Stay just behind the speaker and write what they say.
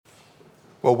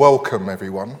Well, welcome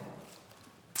everyone.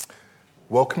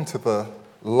 Welcome to the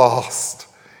last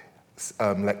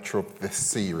lecture of this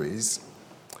series,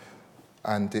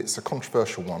 and it's a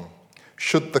controversial one.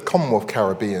 Should the Commonwealth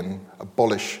Caribbean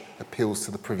abolish appeals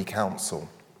to the Privy Council?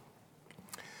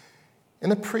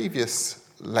 In a previous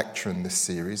lecture in this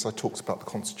series, I talked about the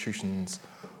constitutions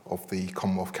of the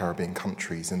Commonwealth Caribbean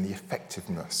countries and the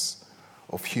effectiveness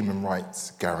of human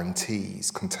rights guarantees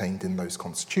contained in those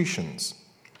constitutions.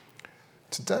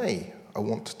 Today, I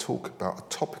want to talk about a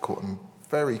topical and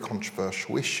very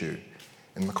controversial issue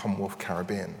in the Commonwealth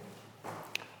Caribbean: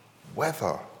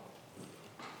 whether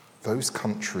those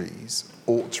countries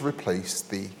ought to replace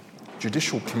the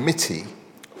Judicial Committee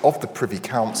of the Privy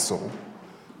Council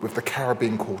with the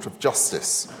Caribbean Court of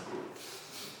Justice.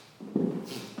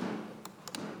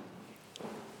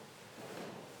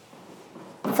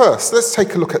 First, let's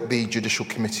take a look at the Judicial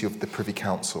Committee of the Privy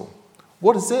Council.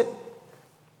 What is it?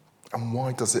 And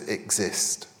why does it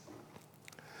exist?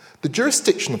 The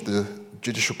jurisdiction of the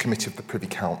Judicial Committee of the Privy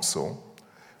Council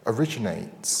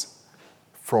originates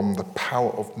from the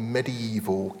power of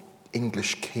medieval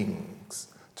English kings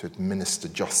to administer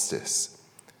justice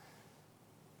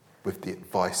with the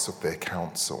advice of their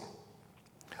council.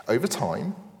 Over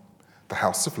time, the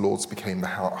House of Lords became the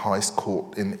highest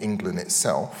court in England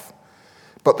itself,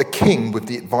 but the king, with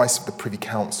the advice of the Privy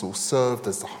Council, served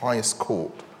as the highest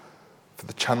court for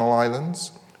the Channel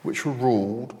Islands, which were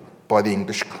ruled by the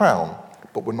English crown,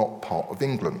 but were not part of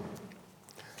England.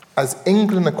 As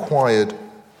England acquired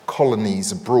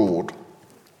colonies abroad,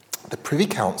 the Privy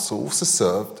Council also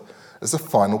served as a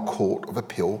final court of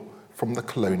appeal from the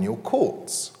colonial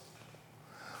courts.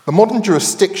 The modern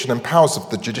jurisdiction and powers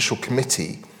of the Judicial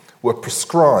Committee were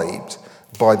prescribed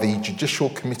by the Judicial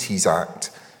Committees Act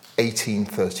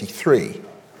 1833,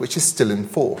 which is still in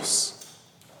force.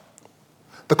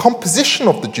 The composition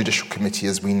of the Judicial Committee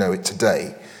as we know it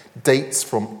today dates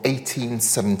from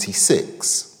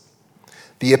 1876.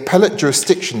 The Appellate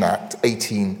Jurisdiction Act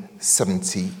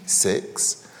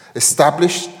 1876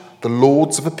 established the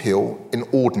Lords of Appeal in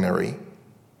Ordinary,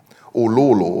 or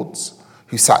Law Lords,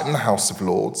 who sat in the House of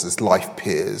Lords as life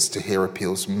peers to hear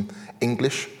appeals from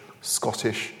English,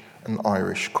 Scottish, and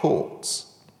Irish courts.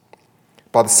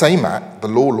 By the same act, the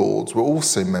Law Lords were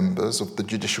also members of the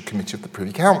Judicial Committee of the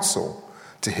Privy Council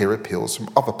to hear appeals from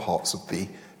other parts of the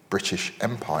British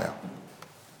Empire.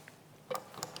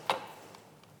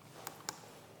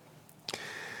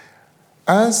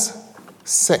 As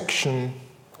section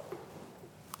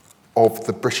of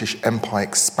the British Empire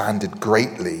expanded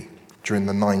greatly during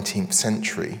the 19th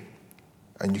century,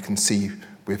 and you can see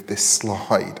with this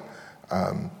slide,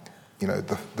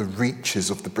 the reaches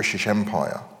of the British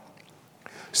Empire,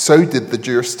 so did the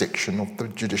jurisdiction of the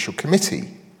Judicial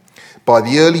Committee. By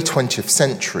the early 20th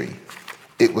century,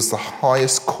 it was the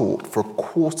highest court for a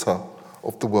quarter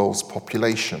of the world's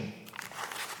population.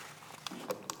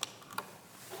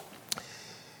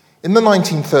 In the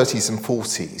 1930s and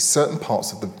 40s, certain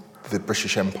parts of the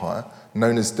British Empire,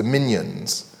 known as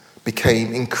dominions,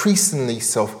 became increasingly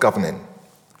self-governing.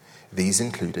 These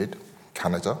included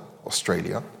Canada,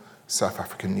 Australia, South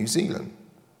Africa, and New Zealand.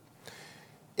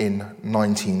 In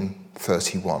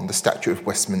 1931, the Statute of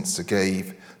Westminster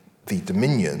gave the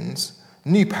dominions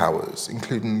new powers,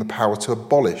 including the power to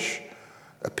abolish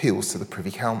appeals to the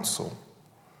Privy Council.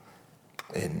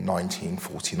 In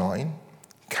 1949,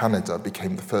 Canada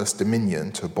became the first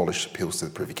dominion to abolish appeals to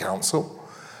the Privy Council.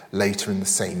 Later in the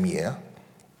same year,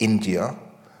 India,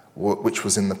 which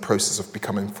was in the process of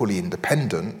becoming fully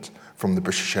independent from the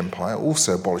British Empire,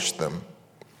 also abolished them.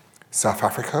 South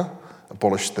Africa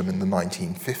abolished them in the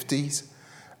 1950s.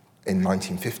 In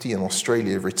 1950, and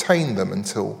Australia retained them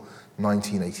until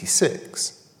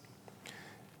 1986.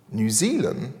 New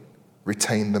Zealand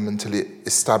retained them until it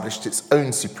established its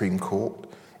own Supreme Court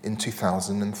in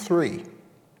 2003.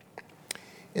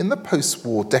 In the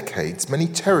post-war decades, many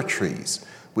territories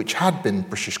which had been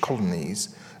British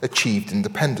colonies achieved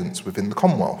independence within the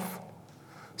Commonwealth.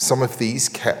 Some of these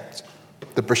kept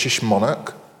the British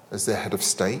monarch as their head of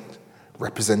state,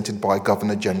 represented by a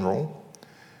Governor-General,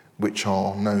 which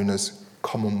are known as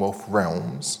Commonwealth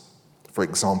realms, for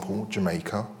example,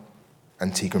 Jamaica,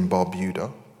 Antigua and Barbuda.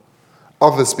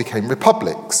 Others became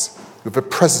republics, with a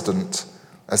president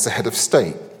as the head of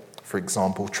state, for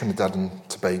example, Trinidad and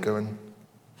Tobago and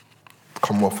the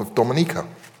Commonwealth of Dominica.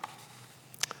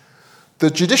 The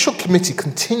Judicial Committee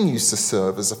continues to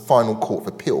serve as a final court of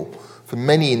appeal for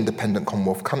many independent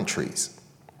Commonwealth countries.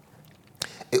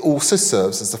 It also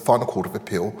serves as the final court of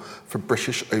appeal for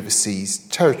British overseas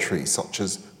territories such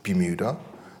as Bermuda,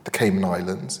 the Cayman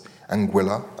Islands,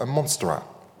 Anguilla and Montserrat.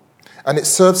 and it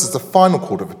serves as the final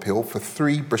court of appeal for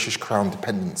 3 British Crown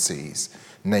dependencies,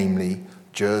 namely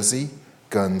Jersey,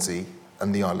 Guernsey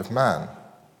and the Isle of Man.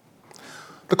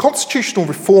 The Constitutional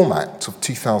Reform Act of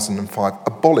 2005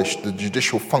 abolished the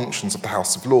judicial functions of the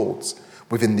House of Lords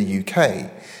within the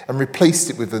UK and replaced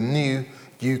it with a new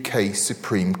UK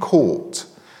Supreme Court.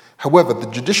 However, the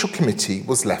Judicial Committee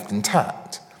was left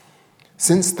intact.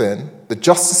 Since then, the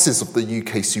justices of the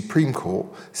UK Supreme Court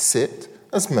sit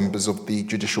as members of the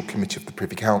Judicial Committee of the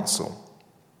Privy Council.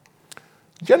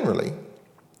 Generally,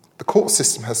 the court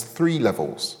system has 3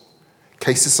 levels.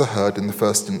 Cases are heard in the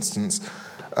first instance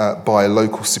by a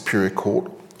local superior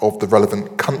court of the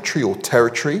relevant country or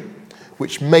territory,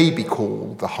 which may be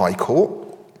called the High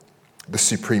Court, the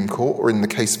Supreme Court, or in the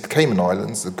case of the Cayman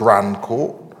Islands, the Grand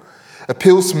Court.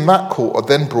 Appeals from that court are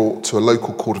then brought to a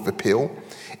local court of appeal.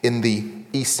 In the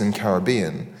Eastern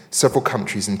Caribbean, several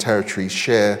countries and territories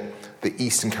share the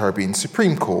Eastern Caribbean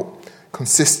Supreme Court,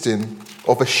 consisting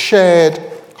of a shared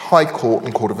High Court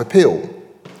and Court of Appeal.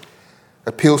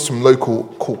 Appeals from local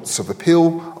courts of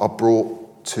appeal are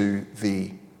brought to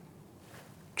the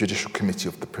Judicial Committee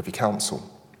of the Privy Council.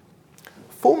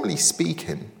 Formally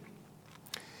speaking,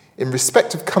 in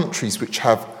respect of countries which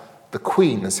have the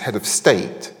Queen as head of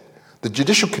state, the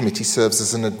Judicial Committee serves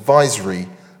as an advisory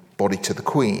body to the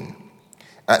Queen.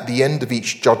 At the end of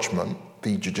each judgment,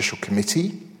 the Judicial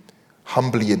Committee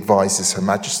humbly advises Her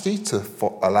Majesty to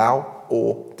allow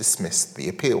or dismiss the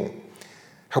appeal.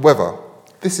 However,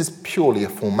 this is purely a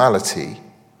formality.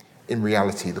 In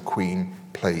reality, the Queen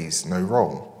plays no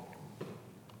role.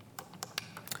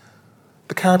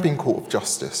 The Caribbean Court of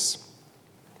Justice.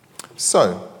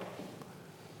 So,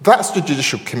 that's the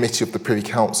Judicial Committee of the Privy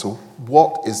Council.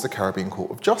 What is the Caribbean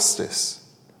Court of Justice?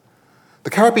 The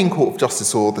Caribbean Court of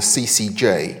Justice, or the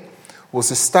CCJ,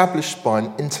 was established by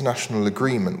an international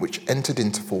agreement which entered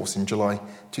into force in July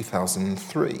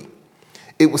 2003.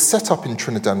 It was set up in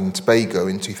Trinidad and Tobago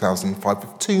in 2005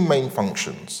 with 2 main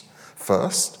functions.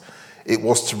 First, it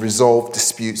was to resolve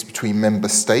disputes between member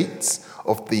states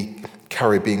of the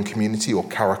Caribbean Community, or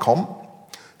CARICOM.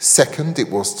 Second, it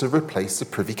was to replace the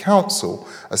Privy Council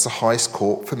as the highest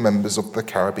court for members of the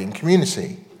Caribbean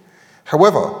Community.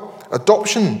 However,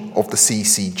 adoption of the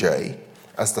CCJ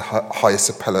as the highest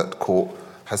appellate court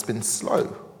has been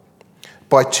slow.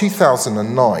 By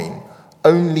 2009,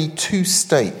 only 2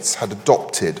 states had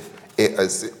adopted it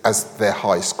as their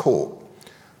highest court.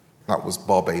 That was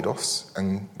Barbados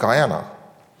and Guyana.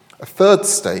 A third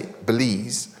state,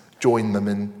 Belize, joined them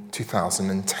in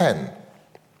 2010.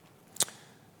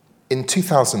 In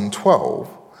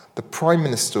 2012, the Prime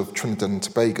Minister of Trinidad and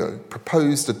Tobago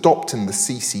proposed adopting the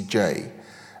CCJ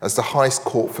as the highest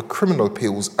court for criminal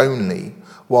appeals only,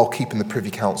 while keeping the Privy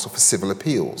Council for civil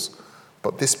appeals.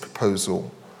 But this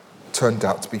proposal turned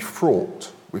out to be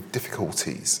fraught with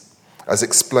difficulties, as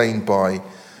explained by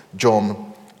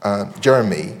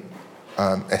Jeremy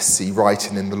SC,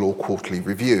 writing in the Law Quarterly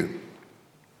Review.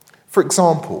 For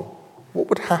example, what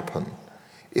would happen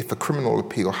if a criminal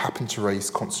appeal happened to raise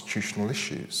constitutional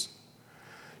issues?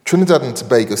 Trinidad and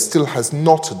Tobago still has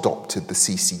not adopted the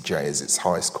CCJ as its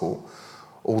highest court,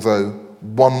 although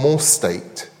 1 more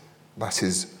state, that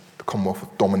is the Commonwealth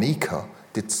of Dominica,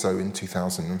 did so in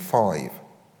 2005.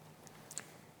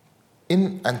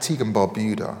 In Antigua and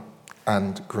Barbuda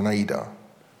and Grenada,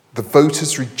 the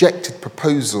voters rejected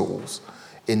proposals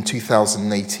in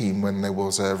 2018 when there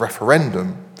was a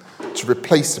referendum to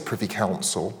replace the Privy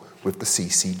Council with the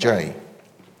CCJ.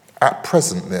 At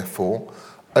present, therefore,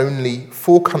 only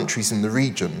 4 countries in the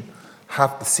region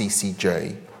have the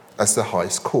CCJ as the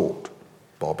highest court: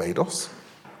 Barbados,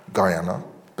 Guyana,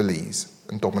 Belize,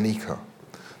 and Dominica.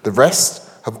 The rest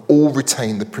have all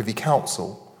retained the Privy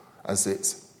Council as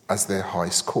their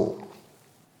highest court.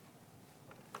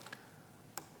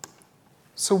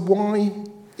 So why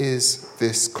is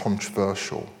this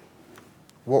controversial?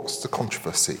 What's the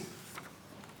controversy?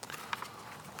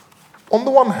 On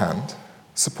the one hand,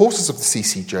 supporters of the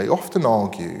CCJ often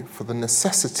argue for the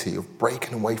necessity of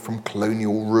breaking away from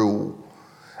colonial rule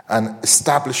and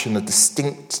establishing a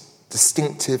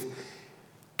distinctive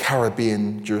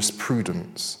Caribbean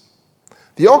jurisprudence.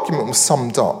 The argument was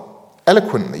summed up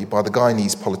eloquently by the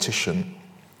Guyanese politician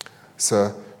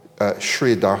Sir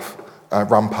Sridhar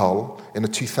Rampal in a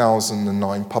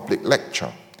 2009 public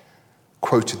lecture,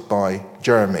 quoted by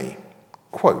Jeremy.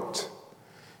 Quote,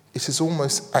 "It is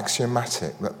almost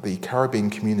axiomatic that the Caribbean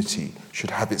community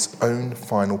should have its own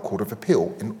final court of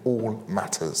appeal in all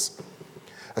matters.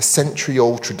 A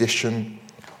century-old tradition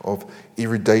of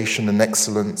erudition and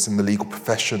excellence in the legal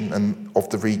profession and of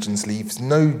the regions leaves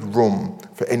no room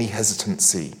for any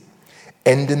hesitancy.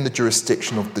 ending the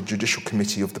jurisdiction of the Judicial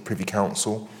Committee of the Privy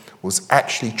Council was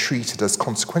actually treated as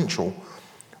consequential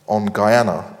on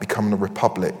Guyana becoming a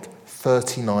republic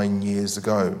 39 years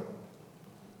ago.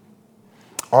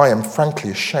 I am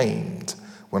frankly ashamed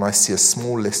when I see a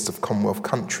small list of Commonwealth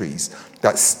countries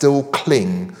that still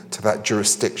cling to that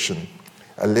jurisdiction,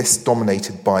 a list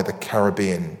dominated by the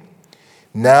Caribbean.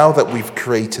 Now that we've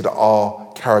created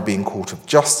our Caribbean Court of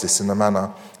Justice in a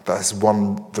manner that has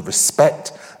won the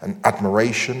respect and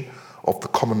admiration of the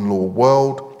common law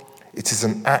world, it is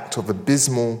an act of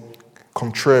abysmal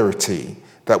contrariety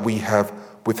that we have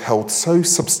withheld so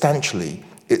substantially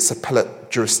its appellate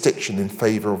jurisdiction in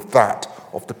favour of that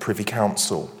of the Privy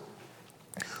Council.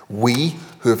 We,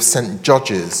 who have sent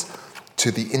judges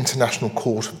to the International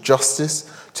Court of Justice,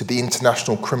 to the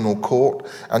International Criminal Court,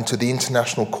 and to the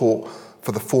International Court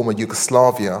for the former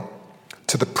Yugoslavia,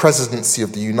 to the Presidency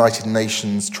of the United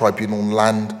Nations Tribunal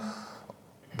on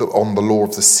the Law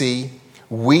of the Sea,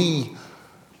 we,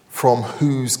 from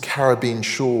whose Caribbean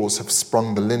shores have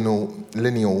sprung the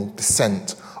lineal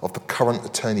descent of the current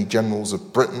Attorney Generals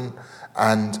of Britain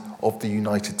and of the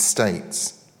United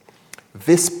States.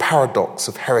 This paradox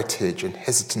of heritage and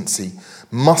hesitancy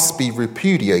must be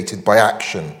repudiated by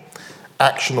action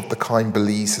of the kind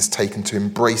Belize has taken to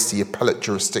embrace the appellate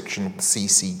jurisdiction of the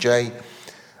CCJ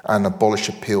and abolish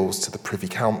appeals to the Privy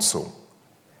Council.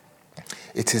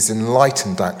 It is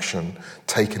enlightened action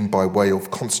taken by way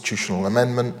of constitutional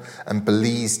amendment, and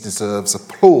Belize deserves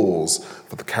applause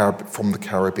from the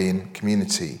Caribbean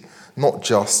community, not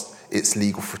just its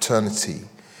legal fraternity.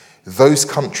 Those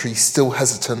countries still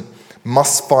hesitant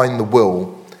must find the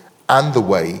will and the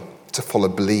way to follow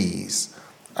Belize,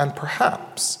 and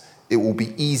perhaps it will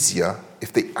be easier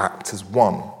if they act as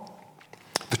one.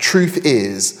 The truth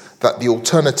is that the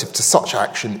alternative to such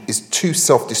action is too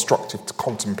self-destructive to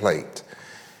contemplate.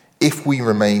 If we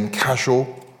remain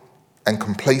casual and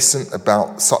complacent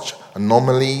about such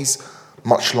anomalies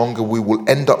much longer, we will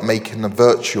end up making a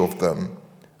virtue of them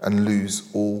and lose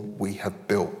all we have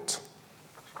built.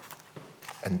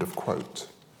 End of quote.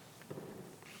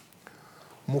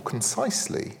 More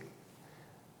concisely,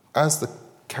 as the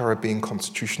Caribbean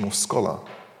constitutional scholar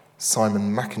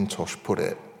Simon Mackintosh put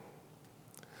it,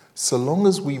 so long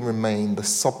as we remain the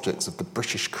subjects of the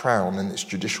British Crown and its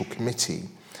Judicial Committee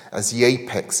as the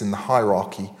apex in the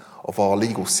hierarchy of our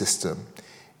legal system,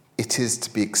 it is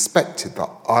to be expected that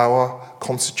our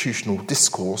constitutional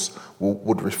discourse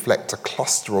would reflect a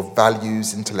cluster of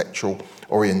values, intellectual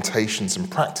orientations and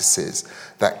practices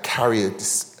that carry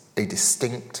a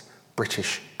distinct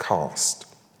British cast.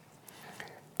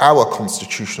 Our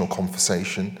constitutional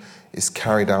conversation is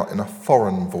carried out in a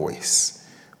foreign voice.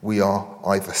 We are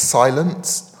either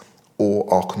silenced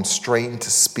or are constrained to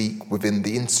speak within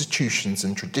the institutions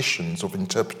and traditions of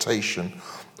interpretation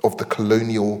of the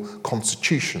colonial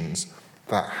constitutions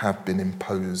that have been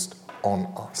imposed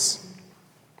on us.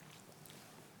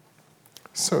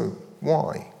 So,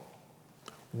 why?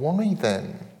 Why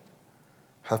then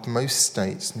have most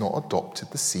states not adopted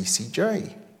the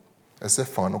CCJ as their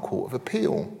final court of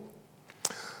appeal?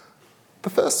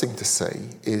 The first thing to say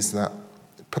is that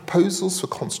proposals for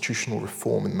constitutional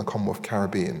reform in the Commonwealth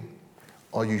Caribbean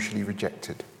are usually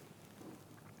rejected.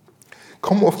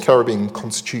 Commonwealth Caribbean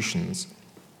constitutions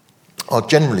are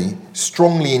generally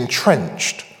strongly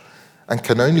entrenched and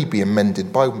can only be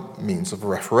amended by means of a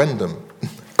referendum,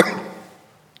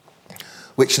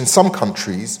 which in some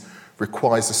countries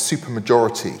requires a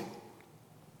supermajority.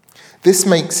 This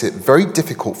makes it very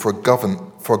difficult for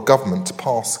a government to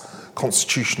pass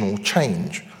constitutional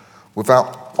change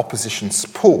without opposition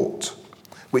support,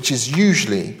 which is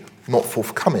usually not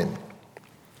forthcoming.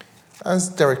 As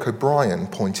Derek O'Brien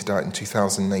pointed out in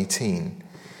 2018,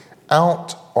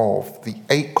 out of the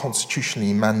 8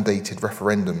 constitutionally mandated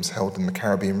referendums held in the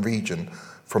Caribbean region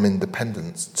from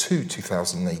independence to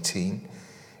 2018,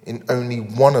 in only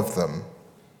one of them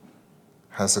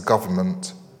has a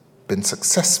government been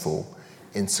successful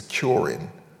in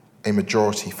securing a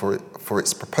majority for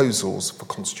its proposals for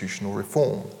constitutional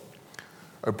reform.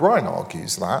 O'Brien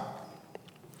argues that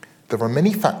there are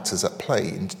many factors at play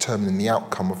in determining the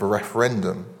outcome of a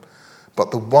referendum,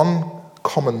 but the one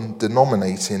common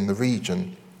denominator in the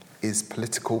region is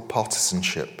political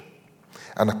partisanship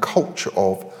and a culture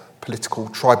of political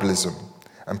tribalism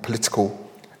and political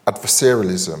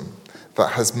adversarialism that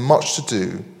has much to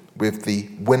do with the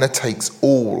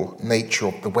winner-takes-all nature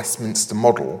of the Westminster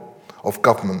model of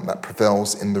government that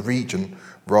prevails in the region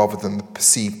rather than the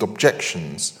perceived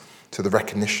objections to the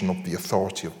recognition of the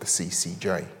authority of the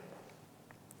CCJ.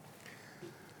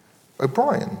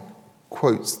 O'Brien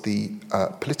quotes the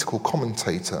political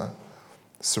commentator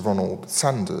Sir Ronald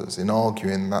Sanders, in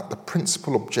arguing that the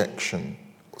principal objective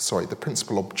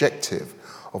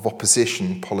of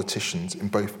opposition politicians in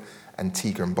both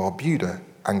Antigua and Barbuda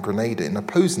and Grenada in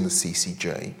opposing the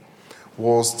CCJ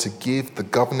was to give the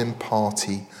governing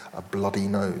party a bloody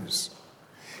nose.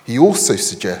 He also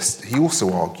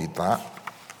argued that,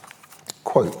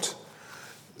 quote,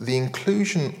 the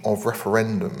inclusion of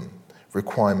referendum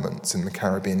requirements in the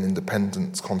Caribbean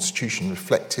Independence Constitution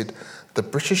reflected the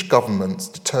British government's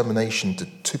determination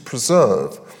to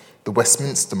preserve the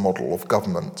Westminster model of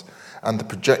government and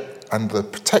the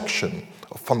protection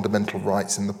of fundamental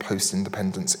rights in the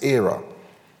post-independence era,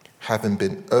 having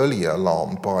been earlier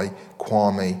alarmed by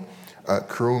Kwame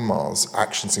Nkrumah's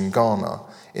actions in Ghana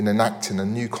in enacting a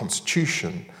new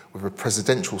constitution with a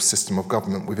presidential system of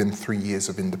government within 3 years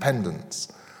of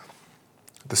independence.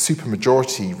 The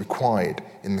supermajority required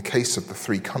in the case of the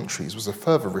three countries was a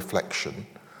further reflection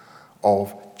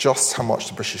of just how much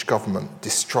the British government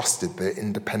distrusted their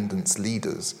independence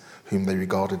leaders, whom they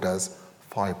regarded as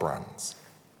firebrands.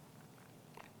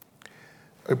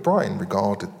 O'Brien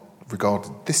regarded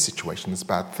this situation as a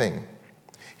bad thing.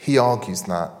 He argues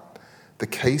that the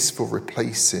case for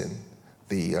replacing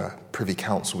the Privy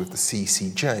Council with the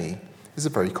CCJ is a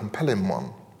very compelling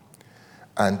one.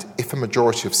 And if a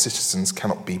majority of citizens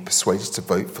cannot be persuaded to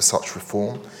vote for such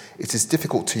reform, it is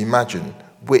difficult to imagine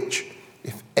which,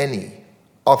 if any,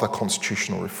 other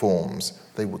constitutional reforms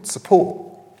they would support.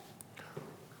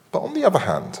 But on the other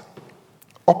hand,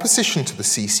 opposition to the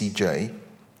CCJ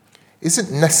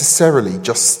isn't necessarily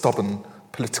just stubborn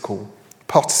political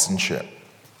partisanship.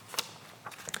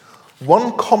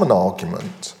 One common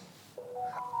argument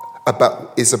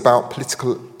is about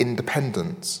political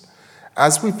independence.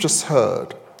 As we've just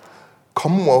heard,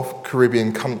 Commonwealth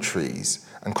Caribbean countries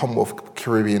and Commonwealth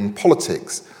Caribbean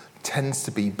politics tends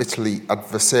to be bitterly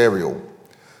adversarial,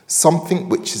 something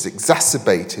which is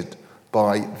exacerbated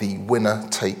by the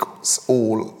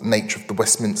winner-takes-all nature of the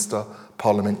Westminster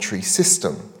parliamentary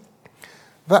system.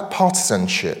 That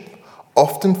partisanship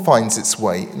often finds its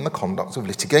way in the conduct of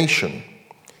litigation.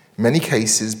 Many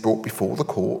cases brought before the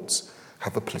courts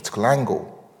have a political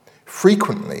angle.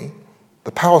 Frequently,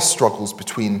 the power struggles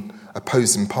between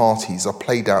opposing parties are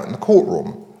played out in the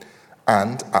courtroom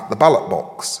and at the ballot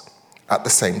box at the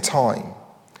same time,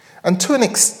 and to a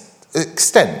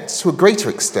greater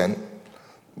extent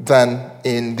than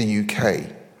in the UK.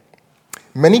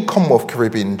 Many Commonwealth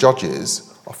Caribbean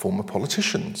judges are former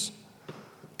politicians.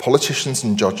 Politicians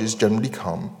and judges generally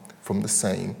come from the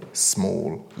same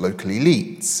small local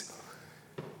elites.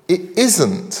 It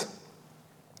isn't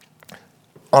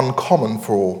uncommon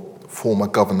for former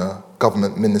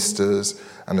government ministers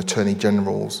and attorney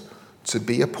generals to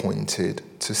be appointed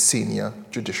to senior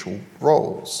judicial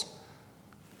roles.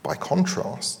 By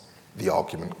contrast, the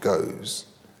argument goes,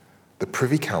 the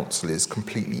Privy Council is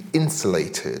completely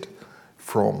insulated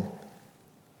from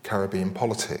Caribbean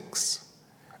politics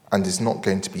and is not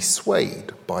going to be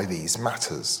swayed by these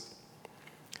matters.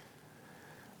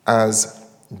 As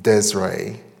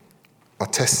Desiree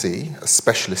Artesi, a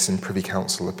specialist in Privy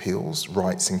Council appeals,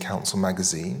 writes in Council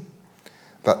magazine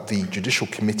that the Judicial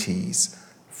Committee's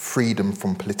freedom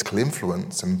from political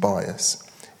influence and bias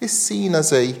is seen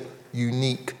as a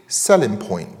unique selling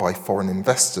point by foreign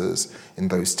investors in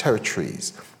those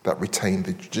territories that retain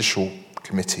the Judicial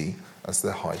Committee as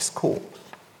their highest court.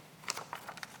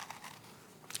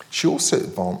 She also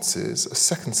advances a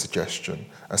second suggestion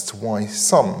as to why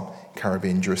some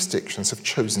Caribbean jurisdictions have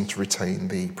chosen to retain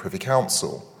the Privy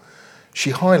Council. She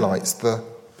highlights the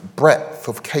breadth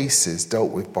of cases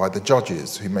dealt with by the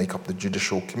judges who make up the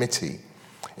Judicial Committee,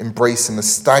 embracing a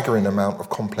staggering amount of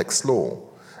complex law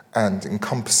and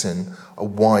encompassing a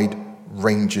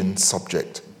wide-ranging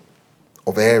subject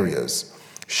of areas.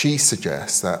 She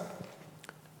suggests that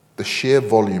the sheer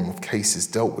volume of cases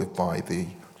dealt with by the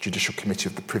Judicial Committee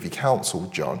of the Privy Council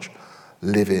judge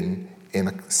living in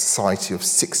a society of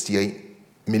 68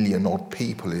 million odd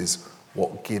people is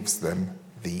what gives them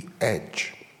the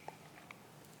edge.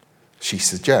 She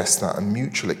suggests that a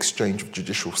mutual exchange of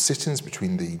judicial sittings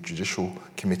between the Judicial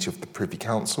Committee of the Privy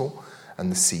Council and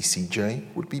the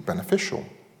CCJ would be beneficial.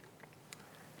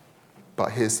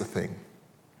 But here's the thing.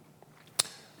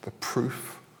 The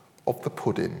proof of the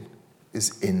pudding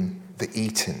is in the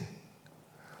eating.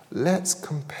 Let's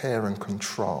compare and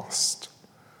contrast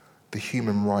the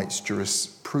human rights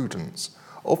jurisprudence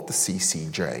of the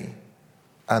CCJ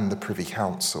and the Privy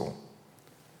Council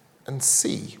and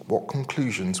see what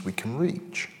conclusions we can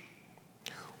reach.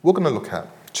 We're going to look at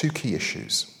two key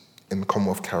issues in the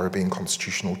Commonwealth Caribbean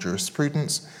constitutional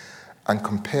jurisprudence and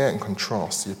compare and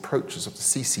contrast the approaches of the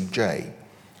CCJ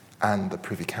and the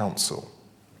Privy Council.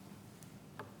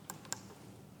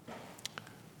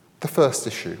 The first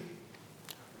issue,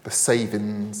 the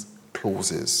savings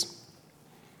clauses.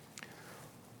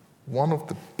 One of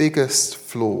the biggest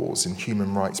flaws in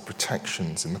human rights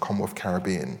protections in the Commonwealth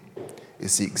Caribbean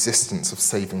is the existence of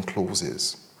saving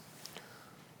clauses.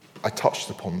 I touched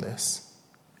upon this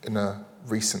in a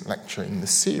recent lecture in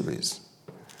this series.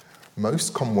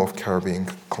 Most Commonwealth Caribbean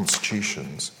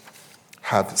constitutions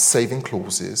have saving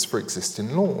clauses for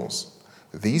existing laws.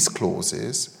 These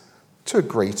clauses, to a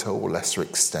greater or lesser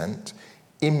extent,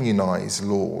 immunise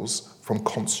laws from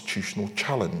constitutional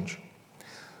challenge,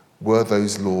 where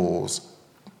those laws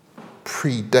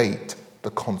predate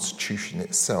the Constitution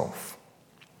itself.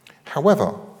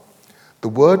 However, the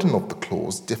wording of the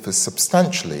clause differs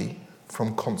substantially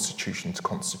from constitution to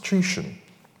constitution.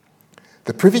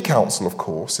 The Privy Council, of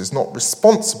course, is not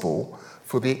responsible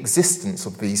for the existence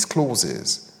of these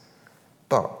clauses,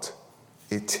 but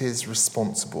it is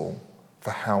responsible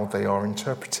for how they are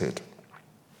interpreted.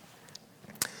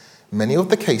 Many of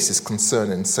the cases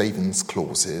concerning savings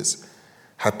clauses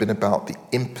have been about the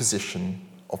imposition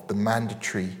of the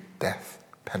mandatory death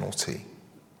penalty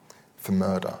for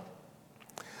murder.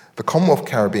 The Commonwealth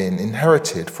Caribbean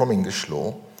inherited from English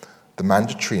law the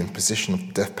mandatory imposition of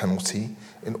the death penalty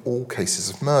in all cases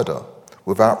of murder,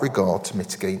 without regard to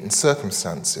mitigating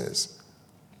circumstances.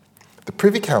 The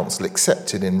Privy Council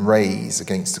accepted in Rays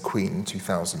against the Queen in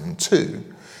 2002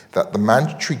 that the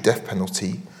mandatory death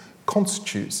penalty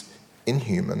constitutes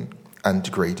inhuman and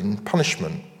degrading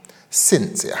punishment,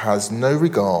 since it has no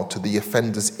regard to the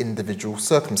offender's individual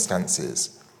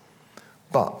circumstances.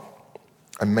 But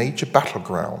a major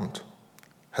battleground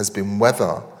has been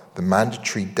whether the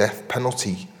mandatory death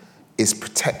penalty is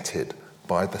protected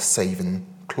by the saving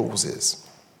clauses.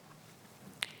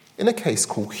 In a case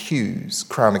called Hughes,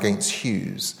 Crown against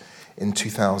Hughes, in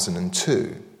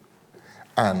 2002,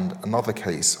 and another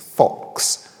case,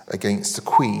 Fox against the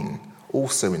Queen,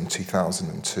 also in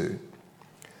 2002,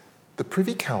 the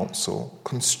Privy Council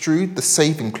construed the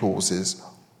saving clauses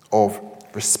of,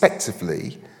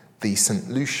 respectively, the St.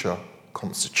 Lucia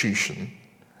Constitution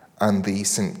and the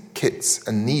St. Kitts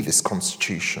and Nevis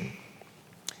Constitution.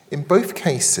 In both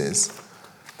cases,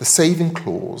 the saving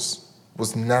clause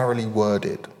was narrowly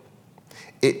worded.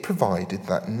 It provided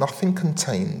that nothing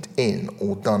contained in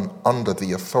or done under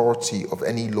the authority of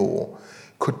any law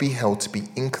could be held to be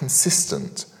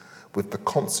inconsistent with the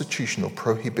constitutional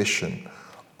prohibition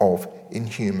of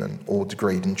inhuman or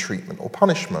degrading treatment or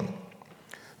punishment,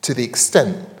 to the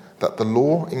extent that the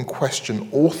law in question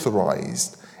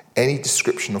authorised any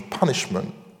description of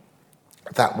punishment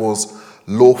that was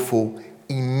lawful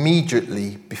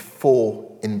immediately before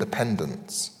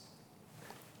independence.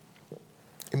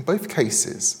 In both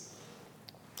cases,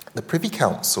 the Privy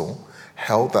Council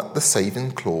held that the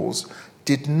saving clause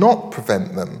did not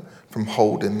prevent them from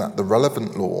holding that the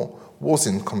relevant law was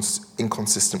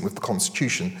inconsistent with the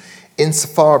Constitution,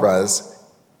 insofar as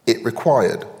it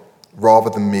required, rather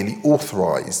than merely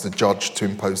authorised, the judge to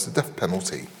impose the death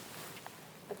penalty.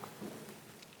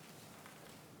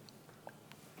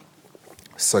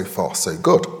 So far, so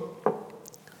good.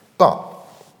 But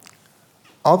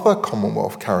other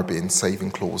Commonwealth Caribbean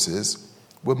saving clauses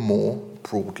were more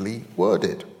broadly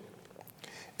worded.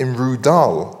 In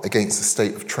Rudall against the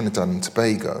state of Trinidad and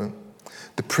Tobago,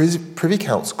 the Privy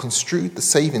Council construed the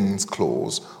savings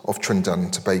clause of Trinidad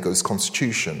and Tobago's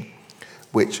constitution,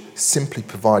 which simply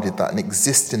provided that an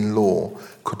existing law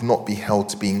could not be held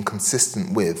to be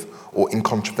inconsistent with or in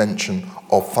contravention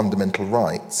of fundamental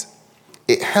rights.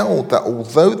 It held that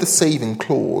although the saving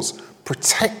clause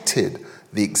protected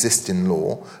the existing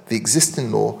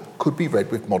law could be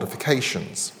read with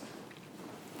modifications,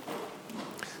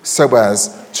 so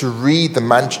as to read the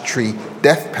mandatory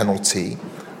death penalty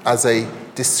as a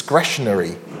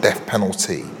discretionary death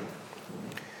penalty.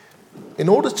 In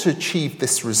order to achieve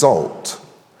this result,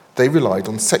 they relied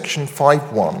on Section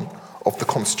 5.1 of the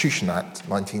Constitution Act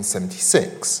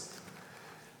 1976,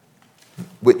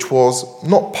 which was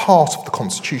not part of the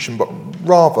Constitution, but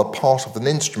rather part of an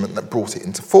instrument that brought it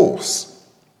into force.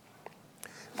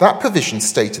 That provision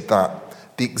stated that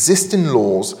the existing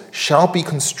laws shall be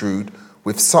construed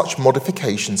with such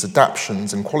modifications,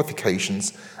 adaptations, and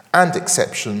qualifications and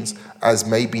exceptions as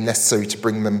may be necessary to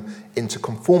bring them into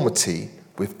conformity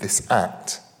with this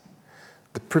Act.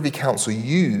 The Privy Council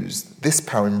used this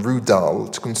power in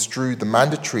Rudall to construe the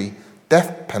mandatory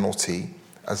death penalty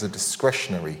as a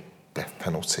discretionary death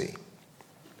penalty.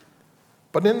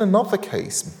 But in another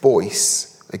case,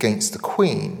 Boyce against the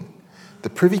Queen, the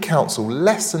Privy Council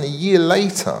less than a year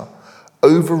later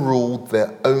overruled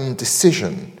their own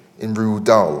decision in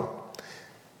Rudall,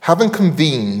 Having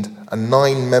convened a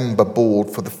 9-member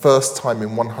board for the first time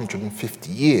in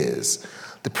 150 years,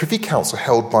 the Privy Council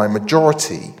held by a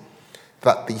majority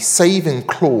that the saving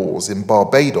clause in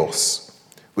Barbados,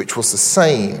 which was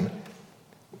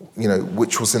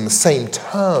which was in the same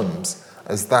terms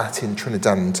as that in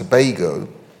Trinidad and Tobago,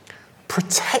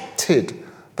 protected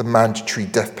the mandatory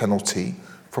death penalty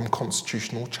from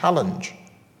constitutional challenge.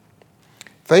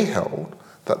 They held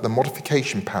that the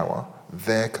modification power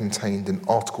there contained in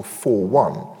Article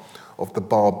 4.1 of the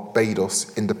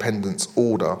Barbados Independence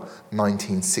Order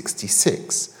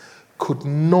 1966 could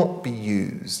not be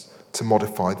used to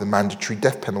modify the mandatory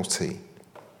death penalty.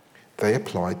 They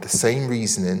applied the same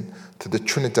reasoning to the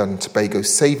Trinidad and Tobago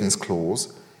Savings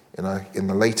Clause in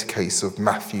the later case of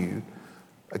Matthew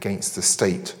against the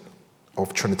state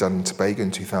of Trinidad and Tobago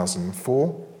in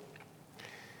 2004.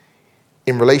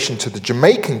 In relation to the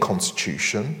Jamaican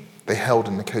Constitution, they held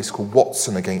in a case called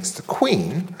Watson against the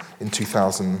Queen in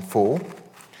 2004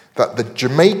 that the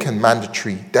Jamaican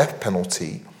mandatory death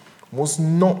penalty was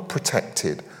not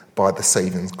protected by the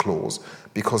Savings Clause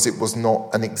because it was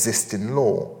not an existing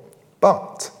law,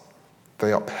 but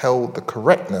they upheld the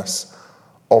correctness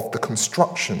of the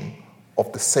construction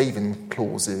of the saving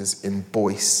clauses in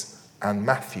Boyce and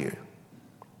Matthew.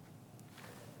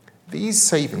 These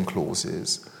saving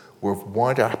clauses were of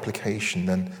wider application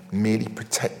than merely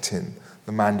protecting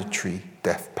the mandatory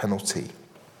death penalty.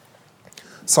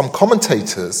 Some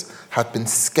commentators have been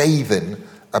scathing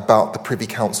about the Privy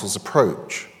Council's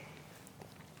approach.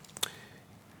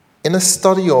 In a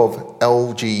study of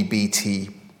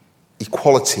LGBT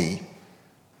equality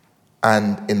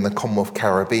and in the Commonwealth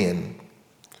Caribbean,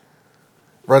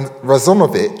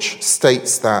 Razonovich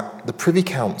states that the Privy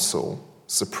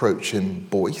Council's approach in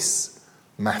Boyce,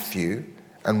 Matthew,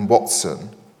 and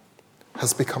Watson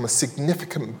has become a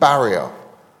significant barrier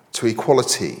to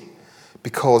equality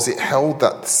because it held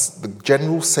that the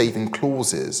general saving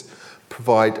clauses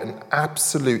provide an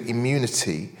absolute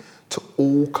immunity to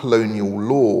all colonial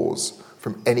laws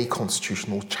from any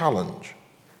constitutional challenge.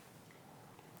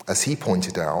 As he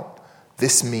pointed out,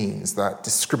 this means that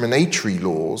discriminatory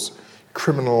laws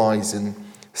criminalising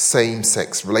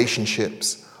same-sex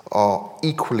relationships are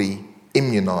equally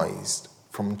immunised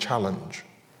from challenge.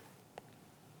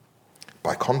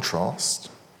 By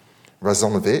contrast,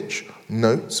 Razonovich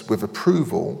notes with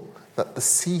approval that the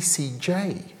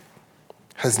CCJ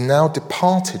has now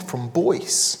departed from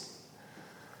Boyce,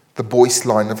 the Boyce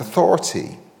line of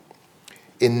authority.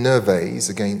 In Nervez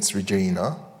against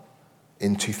Regina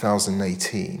in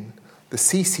 2018, the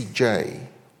CCJ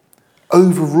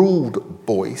overruled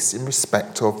Boyce in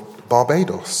respect of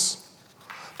Barbados.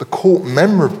 The court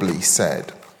memorably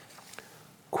said,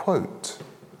 quote,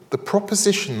 "The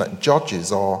proposition that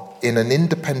judges are in an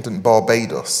independent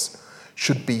Barbados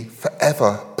should be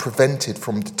forever prevented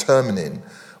from determining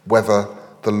whether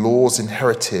the laws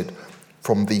inherited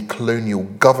from the colonial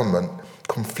government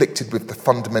conflicted with the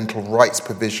fundamental rights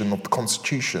provision of the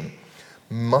Constitution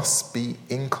must be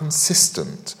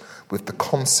inconsistent with the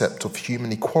concept of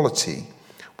human equality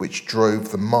which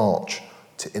drove the march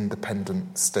to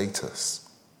independent status."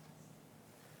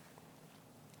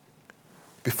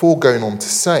 Before going on to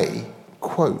say,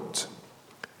 quote,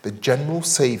 "The general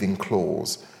saving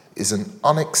clause is an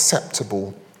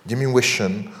unacceptable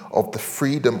diminution of the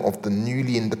freedom of the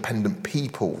newly independent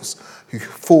peoples who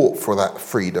fought for that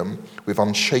freedom with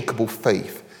unshakable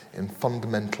faith in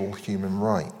fundamental human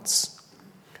rights.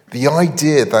 The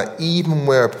idea that even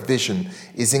where a provision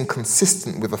is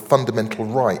inconsistent with a fundamental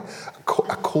right,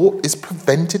 a court is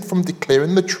prevented from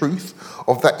declaring the truth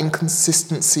of that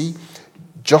inconsistency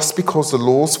just because the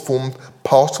laws formed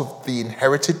part of the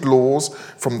inherited laws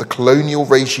from the colonial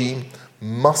regime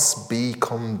must be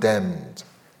condemned."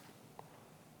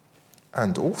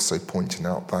 And also pointing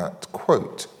out that,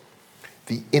 quote,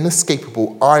 "The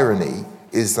inescapable irony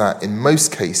is that in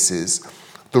most cases,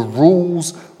 the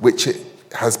rules which it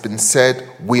has been said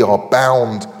we are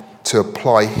bound to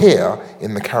apply here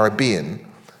in the Caribbean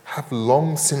have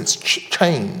long since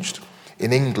changed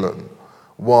in England,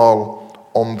 while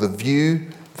on the view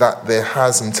that there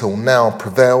has until now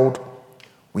prevailed,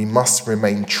 we must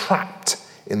remain trapped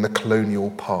in the colonial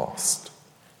past."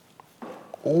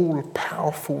 All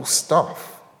powerful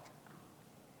stuff.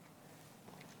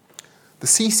 The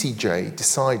CCJ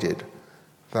decided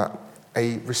that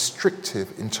a restrictive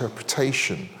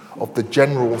interpretation of the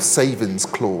General Savings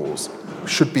Clause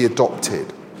should be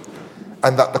adopted,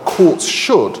 and that the courts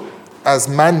should, as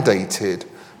mandated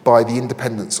by the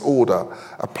Independence Order,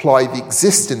 apply the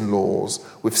existing laws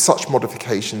with such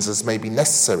modifications as may be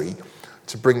necessary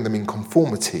to bring them in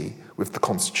conformity with the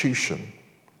Constitution.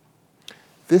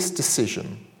 This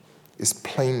decision is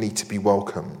plainly to be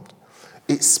welcomed.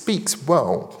 It speaks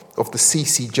well of the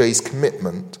CCJ's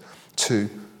commitment to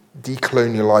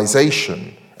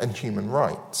decolonialisation and human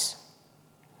rights.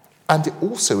 And it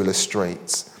also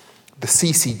illustrates the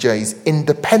CCJ's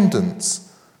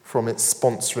independence from its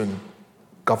sponsoring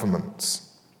governments.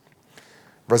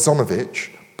 Razonovich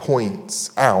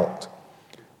points out,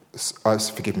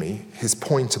 his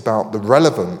point about the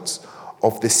relevance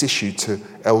of this issue to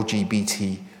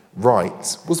LGBT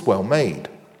rights was well made.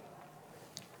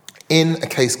 In a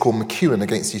case called McEwen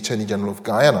against the Attorney General of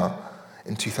Guyana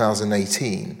in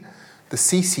 2018, the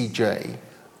CCJ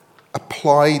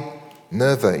applied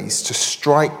Nervés to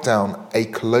strike down a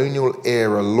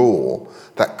colonial-era law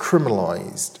that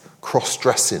criminalised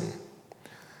cross-dressing.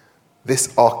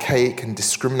 This archaic and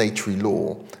discriminatory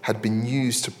law had been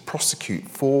used to prosecute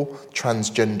 4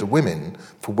 transgender women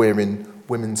for wearing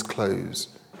women's clothes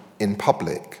in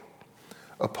public.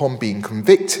 Upon being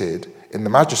convicted in the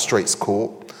magistrate's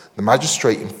court, the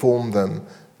magistrate informed them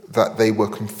that they were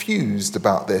confused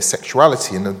about their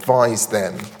sexuality and advised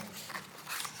them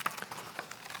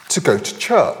to go to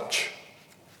church.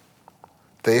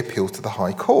 They appealed to the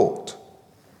High Court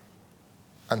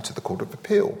and to the Court of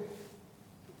Appeal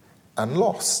and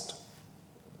lost.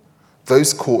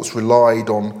 Those courts relied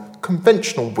on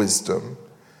conventional wisdom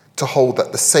to hold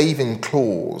that the saving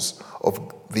clause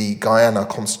of the Guyana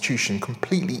Constitution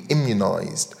completely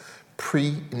immunised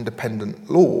pre-independent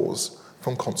laws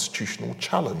from constitutional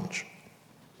challenge.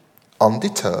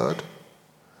 Undeterred,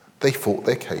 they fought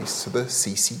their case to the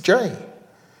CCJ,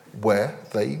 where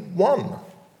they won.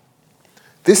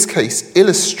 This case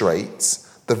illustrates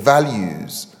the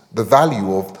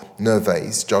value of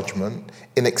Nervés' judgment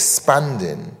in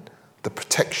expanding the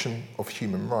protection of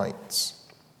human rights.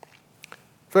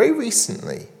 Very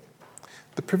recently,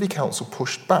 the Privy Council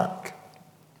pushed back.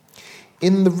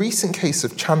 In the recent case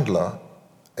of Chandler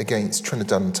against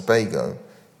Trinidad and Tobago,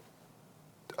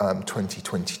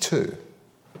 2022,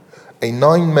 a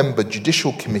 9-member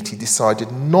judicial committee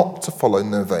decided not to follow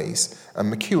Nervés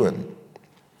and McEwen.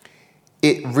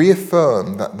 It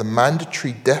reaffirmed that the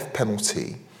mandatory death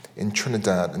penalty in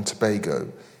Trinidad and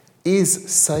Tobago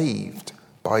is saved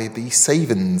by the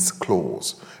Savings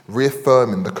Clause,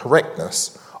 reaffirming the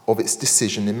correctness of its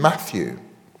decision in Matthew.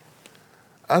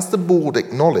 As the board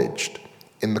acknowledged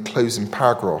in the closing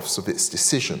paragraphs of its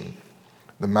decision,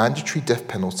 the mandatory death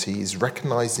penalty is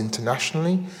recognised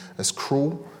internationally as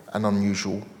cruel and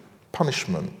unusual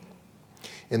punishment.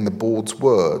 In the board's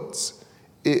words,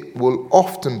 it will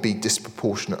often be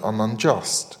disproportionate and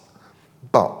unjust,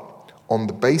 but on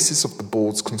the basis of the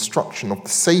board's construction of the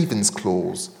Savings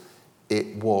Clause,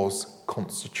 it was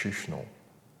constitutional.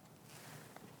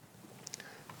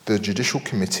 The Judicial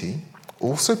Committee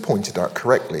also pointed out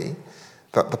correctly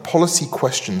that the policy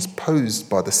questions posed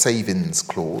by the Savings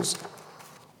Clause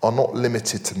are not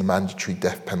limited to the mandatory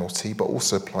death penalty, but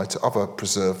also apply to other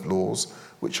preserved laws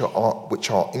which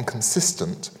are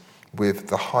inconsistent with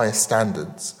the higher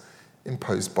standards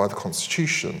imposed by the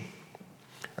Constitution.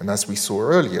 And as we saw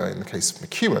earlier in the case of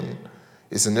McEwen,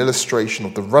 is an illustration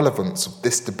of the relevance of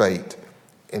this debate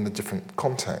in a different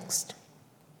context.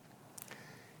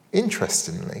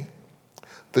 Interestingly,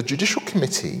 the Judicial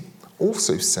Committee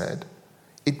also said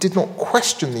it did not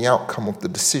question the outcome of the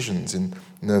decisions in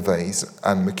Nervés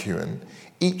and McEwen,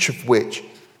 each of which,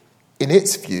 in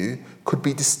its view, could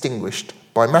be distinguished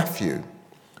by Matthew.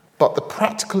 But the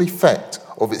practical effect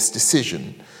of its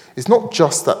decision is not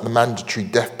just that the mandatory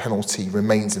death penalty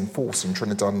remains in force in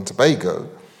Trinidad and Tobago,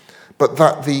 but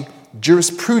that the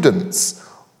jurisprudence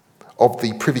of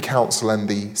the Privy Council and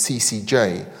the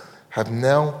CCJ have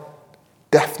now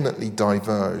definitely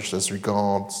diverged as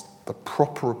regards the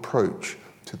proper approach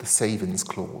to the Savings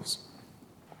Clause.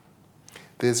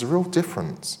 There's a real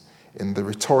difference in the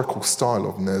rhetorical style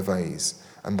of Nervés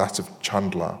and that of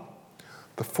Chandler.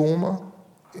 The former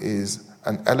is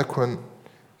an eloquent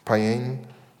paean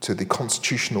to the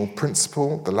constitutional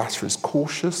principle. The latter is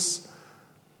cautious,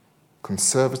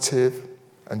 conservative,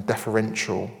 and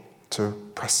deferential to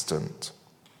precedent.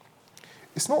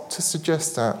 It's not to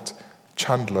suggest that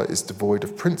Chandler is devoid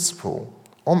of principle.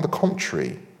 On the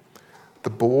contrary, the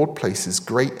board places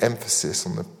great emphasis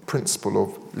on the principle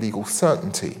of legal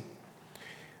certainty,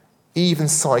 even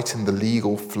citing the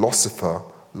legal philosopher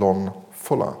Lon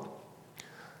Fuller,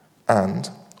 and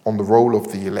on the role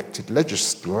of the elected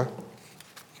legislature.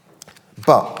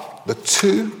 But the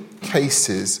two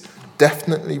cases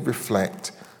definitely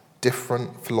reflect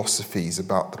different philosophies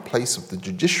about the place of the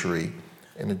judiciary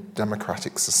in a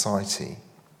democratic society.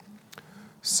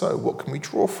 So, what can we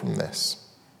draw from this?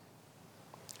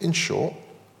 In short,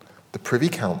 the Privy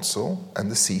Council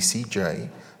and the CCJ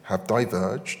have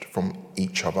diverged from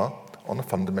each other on a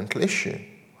fundamental issue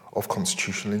of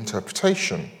constitutional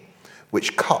interpretation,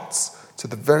 which cuts to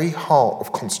the very heart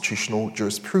of constitutional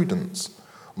jurisprudence.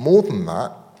 More than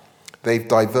that, they've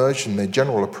diverged in their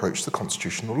general approach to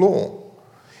constitutional law.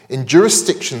 In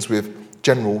jurisdictions with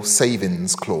general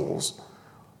savings clause,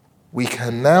 we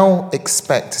can now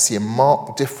expect to see a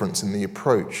marked difference in the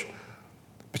approach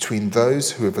between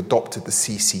those who have adopted the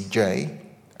CCJ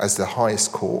as the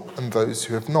highest court and those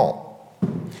who have not.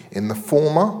 In the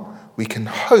former, we can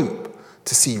hope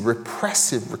to see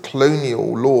repressive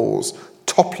colonial laws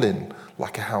toppling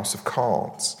like a house of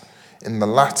cards. In the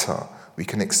latter, we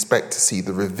can expect to see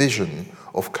the revision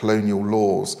of colonial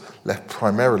laws left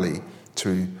primarily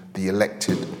to the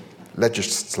elected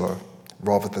legislature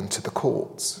rather than to the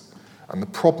courts. And the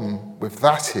problem with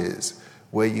that is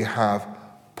where you have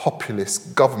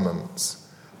populist governments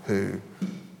who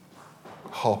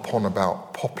harp on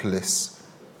about populist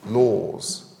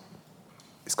laws,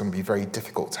 it's going to be very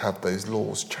difficult to have those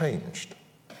laws changed.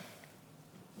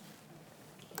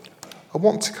 I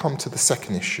want to come to the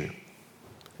second issue,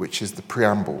 which is the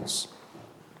preambles.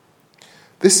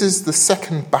 This is the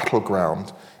second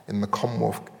battleground in the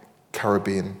Commonwealth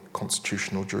Caribbean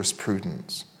constitutional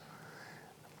jurisprudence.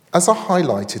 As I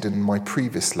highlighted in my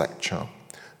previous lecture,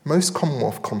 most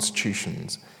Commonwealth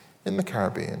constitutions in the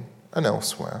Caribbean and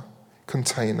elsewhere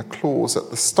contain a clause at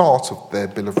the start of their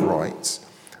Bill of Rights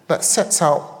that sets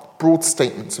out broad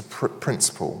statements of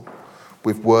principle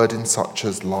with wording such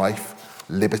as life,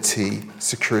 liberty,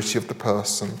 security of the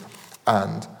person,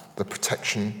 and the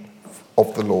protection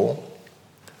of the law.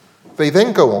 They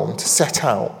then go on to set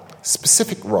out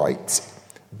specific rights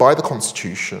by the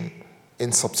Constitution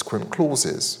in subsequent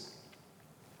clauses.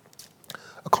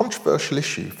 A controversial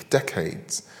issue for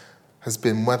decades has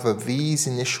been whether these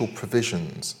initial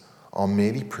provisions are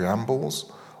merely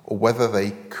preambles or whether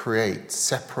they create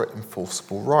separate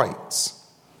enforceable rights.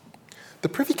 The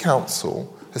Privy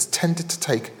Council has tended to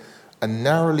take a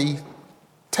narrowly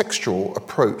textual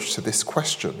approach to this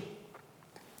question.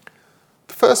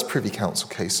 The first Privy Council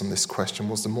case on this question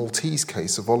was the Maltese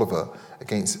case of Oliver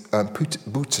against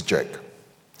Buttigieg.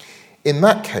 In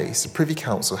that case, the Privy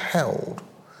Council held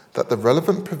that the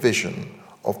relevant provision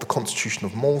of the Constitution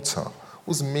of Malta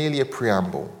was merely a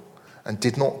preamble and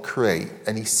did not create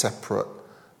any separate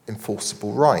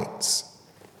enforceable rights.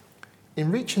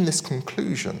 In reaching this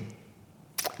conclusion,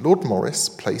 Lord Morris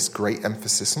placed great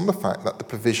emphasis on the fact that the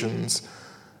provisions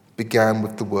began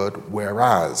with the word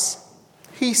whereas.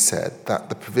 He said that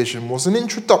the provision was an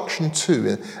introduction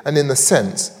to, and in a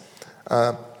sense,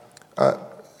 an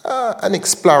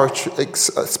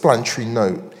explanatory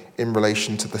note in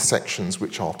relation to the sections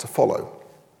which are to follow.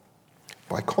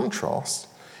 By contrast,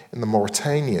 in the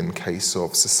Mauritanian case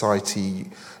of Society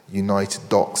United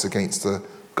Docks against the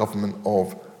government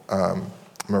of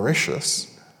Mauritius,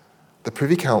 the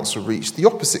Privy Council reached the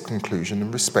opposite conclusion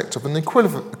in respect of an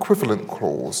equivalent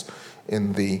clause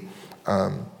in the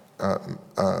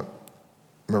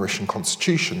Mauritian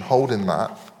constitution, holding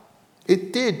that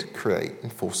it did create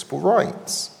enforceable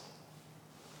rights.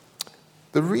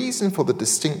 The reason for the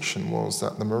distinction was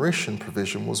that the Mauritian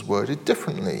provision was worded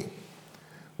differently.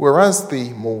 Whereas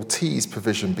the Maltese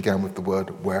provision began with the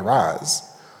word whereas,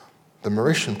 the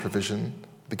Mauritian provision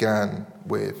began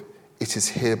with it is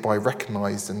hereby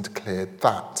recognised and declared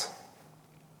that.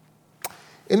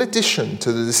 In addition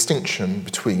to the distinction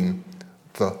between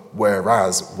the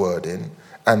whereas wording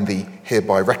and the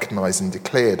hereby recognised and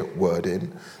declared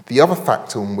wording, the other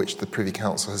factor on which the Privy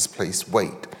Council has placed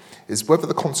weight is whether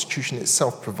the Constitution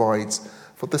itself provides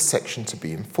for the section to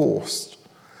be enforced.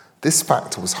 This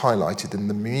factor was highlighted in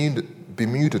the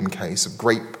Bermudan case of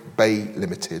Great Bay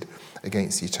Limited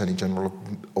against the Attorney General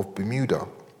of Bermuda.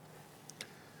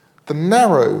 The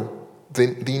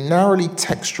narrowly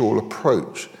textual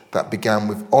approach that began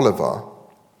with Oliver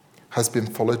has been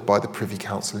followed by the Privy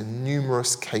Council in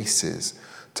numerous cases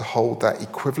to hold that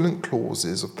equivalent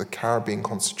clauses of the Caribbean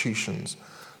constitutions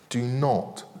do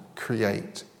not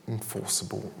create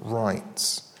enforceable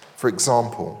rights. For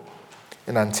example,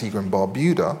 in Antigua and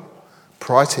Barbuda,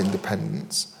 prior to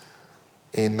independence,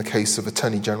 in the case of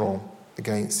Attorney General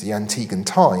against the Antiguan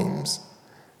Times,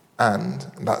 and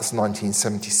that's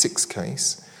 1976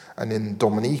 case, and in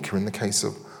Dominica in the case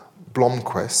of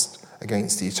Blomquist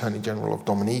against the Attorney General of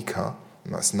Dominica,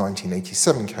 and that's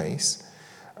 1987 case,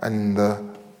 and in the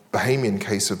Bahamian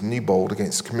case of Newbold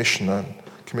against Commissioner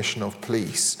of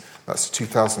Police, that's a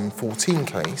 2014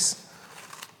 case.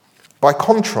 By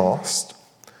contrast,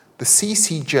 the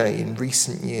CCJ in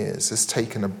recent years has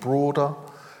taken a broader,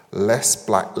 less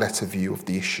black letter view of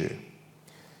the issue.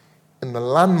 In the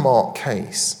landmark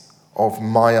case of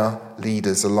Maya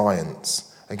Leaders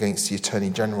Alliance against the Attorney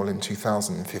General in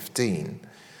 2015,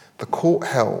 the court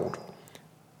held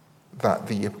that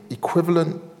the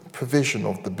equivalent provision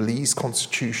of the Belize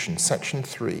Constitution, Section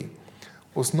 3,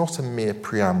 was not a mere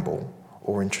preamble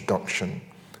or introduction,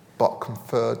 but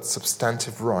conferred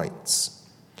substantive rights.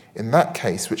 In that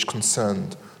case, which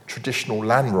concerned traditional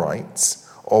land rights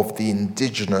of the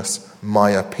indigenous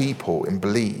Maya people in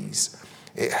Belize,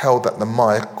 it held that the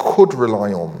Maya could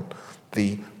rely on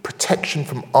the protection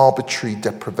from arbitrary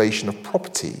deprivation of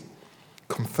property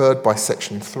conferred by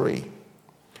Section 3.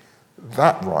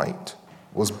 That right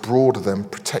was broader than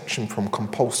protection from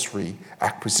compulsory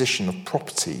acquisition of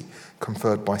property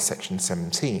conferred by Section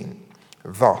 17.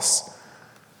 Thus,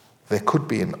 there could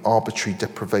be an arbitrary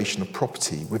deprivation of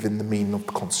property within the meaning of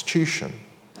the Constitution,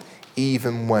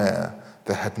 even where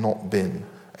there had not been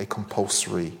a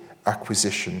compulsory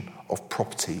acquisition of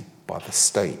property by the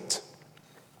state.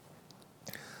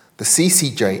 The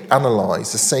CCJ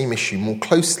analysed the same issue more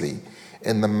closely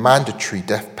in the mandatory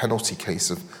death penalty case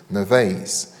of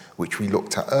Neves, which we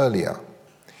looked at earlier.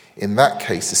 In that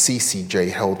case, the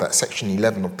CCJ held that Section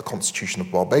 11 of the Constitution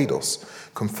of Barbados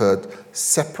conferred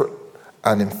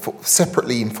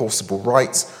separately enforceable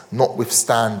rights,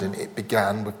 notwithstanding it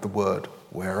began with the word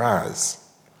whereas.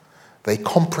 They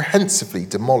comprehensively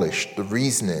demolished the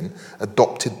reasoning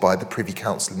adopted by the Privy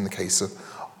Council in the case of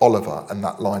Oliver and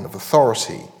that line of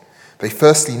authority. They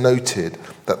firstly noted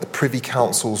that the Privy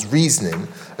Council's reasoning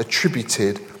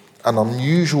attributed an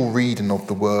unusual reading of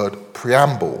the word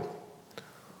preamble.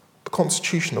 The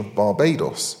Constitution of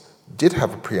Barbados did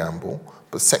have a preamble,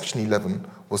 but Section 11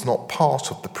 was not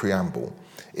part of the preamble.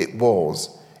 It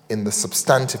was in the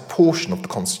substantive portion of the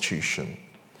Constitution.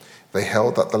 They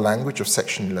held that the language of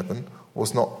Section 11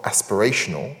 was not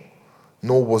aspirational,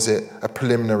 nor was it a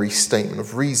preliminary statement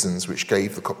of reasons which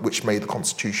made the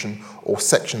Constitution or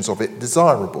sections of it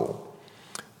desirable.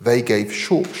 They gave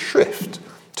short shrift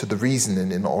to the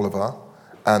reasoning in Oliver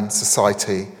and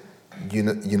Society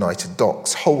United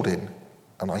Docs, holding,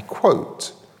 and I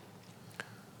quote,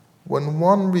 "When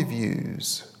one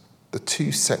reviews the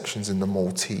two sections in the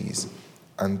Maltese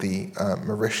and the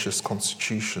Mauritius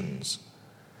constitutions,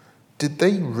 did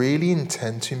they really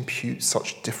intend to impute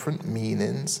such different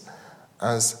meanings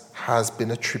as has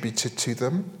been attributed to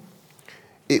them?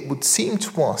 It would seem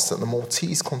to us that the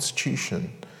Maltese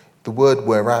constitution, the word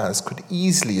whereas, could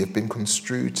easily have been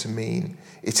construed to mean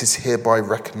it is hereby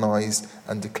recognised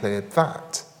and declared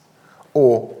that,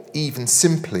 or even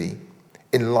simply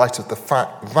in light of the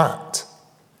fact that.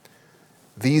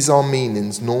 These are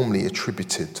meanings normally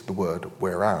attributed to the word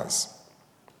whereas."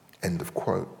 End of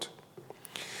quote.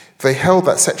 They held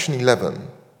that Section 11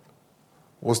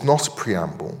 was not a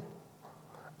preamble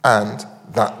and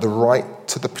that the right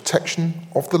to the protection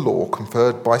of the law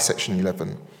conferred by Section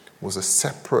 11 was a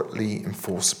separately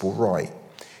enforceable right.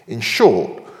 In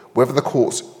short, whether the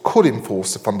courts could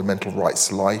enforce the fundamental rights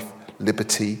to life,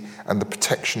 liberty, and the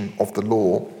protection of the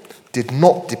law did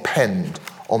not depend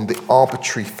on the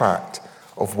arbitrary fact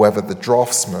of whether the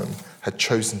draftsman had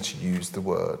chosen to use the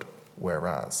word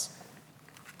whereas.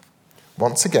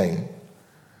 Once again,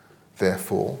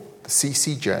 therefore, the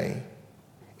CCJ,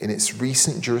 in its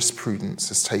recent jurisprudence,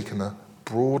 has taken a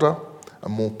broader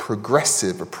and more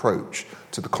progressive approach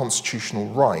to the constitutional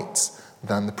rights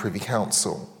than the Privy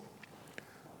Council.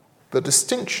 The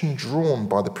distinction drawn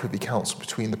by the Privy Council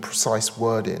between the precise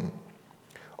wording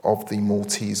of the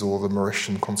Maltese or the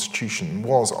Mauritian constitution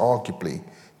was arguably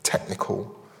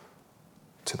technical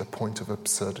to the point of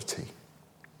absurdity,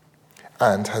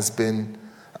 and has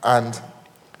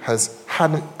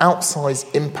had an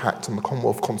outsized impact on the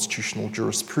Commonwealth constitutional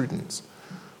jurisprudence.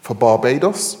 For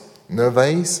Barbados,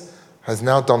 Neves has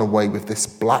now done away with this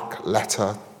black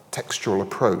letter textual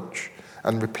approach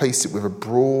and replaced it with a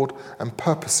broad and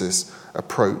purposeless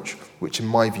approach, which in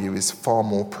my view is far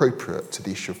more appropriate to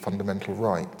the issue of fundamental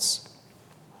rights.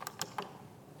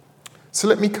 So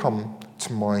let me come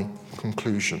to my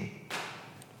conclusion.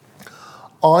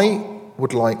 I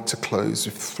would like to close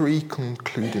with three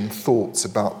concluding thoughts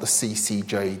about the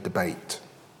CCJ debate.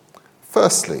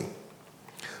 Firstly,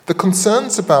 the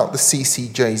concerns about the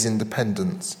CCJ's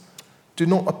independence do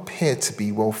not appear to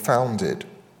be well-founded.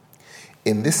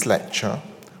 In this lecture,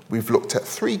 we've looked at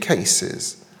three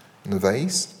cases,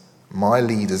 Neves, Maya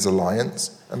Leaders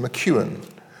Alliance, and McEwen,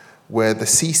 where the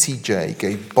CCJ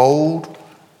gave bold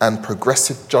and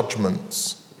progressive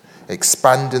judgments,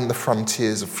 expanding the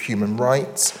frontiers of human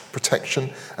rights protection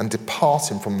and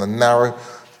departing from the narrow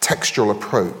textual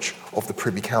approach of the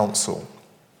Privy Council.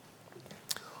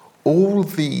 All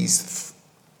three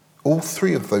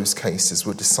of those cases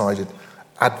were decided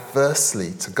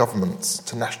adversely to governments,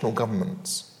 to national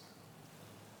governments.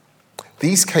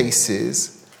 These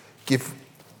cases give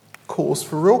cause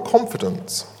for real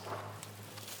confidence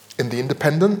in the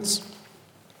independence,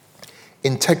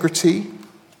 integrity,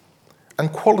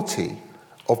 and quality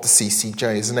of the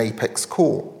CCJ as an apex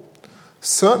court.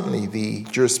 Certainly, the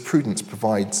jurisprudence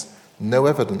provides no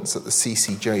evidence that the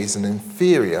CCJ is an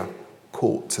inferior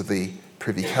court to the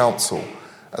Privy Council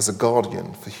as a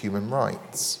guardian for human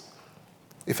rights.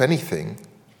 If anything,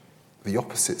 the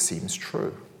opposite seems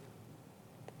true.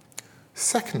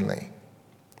 Secondly,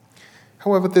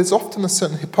 however, there's often a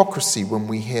certain hypocrisy when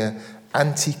we hear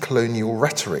anti-colonial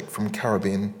rhetoric from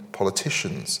Caribbean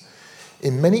politicians.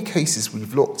 In many cases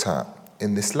we've looked at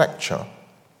in this lecture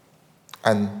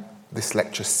and this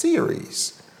lecture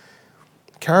series,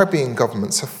 Caribbean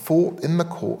governments have fought in the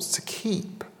courts to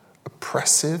keep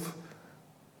oppressive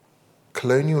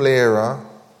colonial era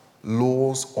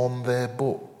laws on their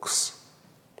books.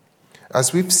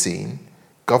 As we've seen,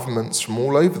 governments from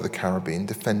all over the Caribbean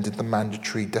defended the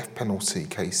mandatory death penalty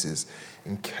cases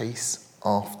in case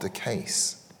after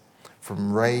case,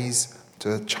 from Reyes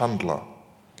to Chandler.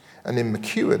 And in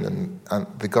McEwen and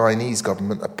the Guyanese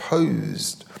government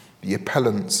opposed the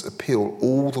appellant's appeal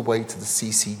all the way to the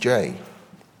CCJ.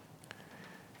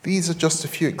 These are just a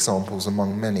few examples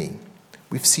among many.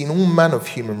 We've seen all manner of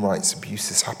human rights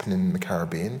abuses happening in the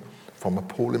Caribbean, from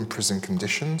appalling prison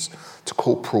conditions to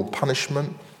corporal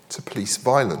punishment to police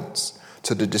violence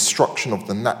to the destruction of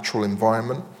the natural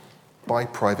environment by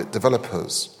private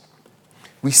developers.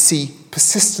 We see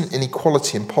persistent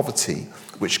inequality and poverty,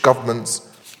 which governments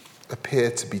appear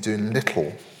to be doing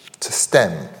little to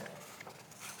stem.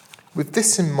 With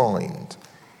this in mind,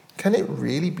 can it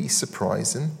really be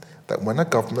surprising that when a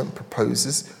government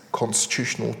proposes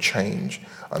constitutional change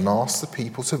and asks the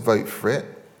people to vote for it,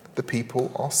 the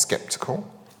people are sceptical?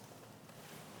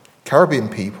 Caribbean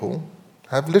people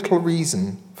have little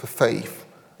reason for faith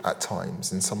at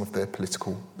times in some of their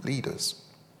political leaders.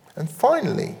 And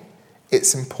finally,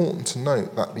 it's important to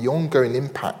note that the ongoing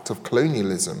impact of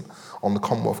colonialism on the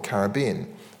Commonwealth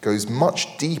Caribbean goes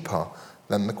much deeper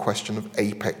than the question of the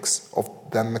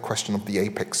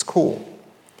apex court.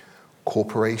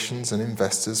 Corporations and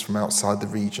investors from outside the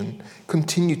region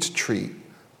continue to treat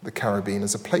the Caribbean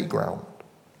as a playground.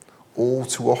 All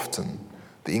too often,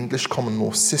 the English common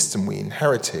law system we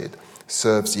inherited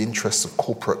serves the interests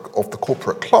of the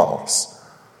corporate class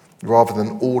rather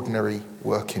than ordinary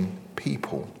working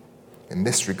people. In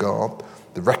this regard,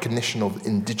 the recognition of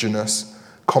indigenous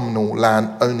communal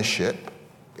land ownership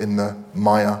in the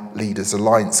Maya Leaders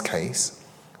Alliance case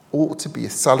ought to be a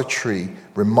salutary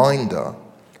reminder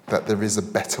that there is a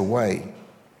better way.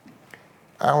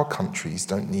 Our countries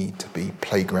don't need to be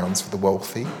playgrounds for the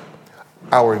wealthy.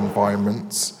 Our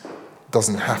environments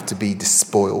doesn't have to be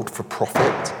despoiled for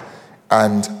profit,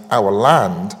 and our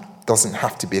land doesn't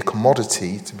have to be a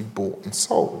commodity to be bought and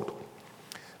sold.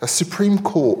 A Supreme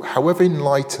Court, however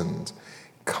enlightened,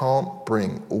 can't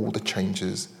bring all the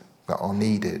changes that are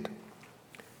needed.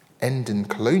 Ending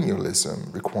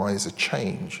colonialism requires a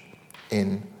change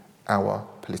in our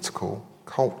political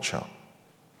culture.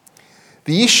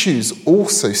 The issues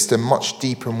also stem much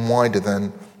deeper and wider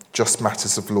than just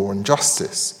matters of law and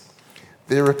justice.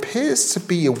 There appears to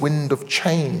be a wind of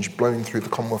change blowing through the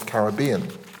Commonwealth Caribbean,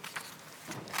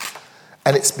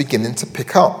 and it's beginning to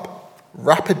pick up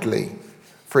rapidly.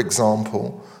 For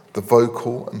example, the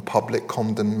vocal and public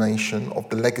condemnation of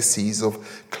the legacies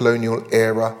of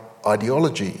colonial-era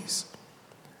ideologies,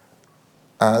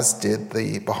 as did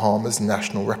the Bahamas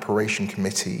National Reparation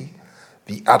Committee,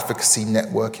 the Advocacy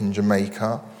Network in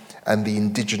Jamaica, and the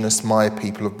indigenous Maya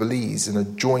people of Belize in a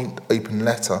joint open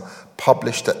letter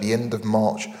published at the end of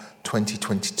March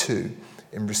 2022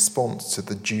 in response to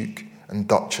the Duke and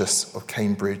Duchess of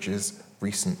Cambridge's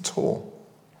recent tour.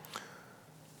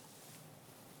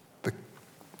 The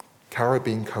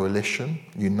Caribbean Coalition,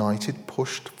 united,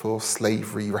 pushed for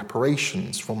slavery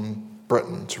reparations from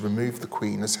Britain to remove the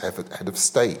Queen as head of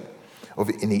state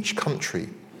in each country,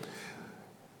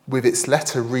 with its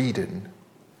letter reading,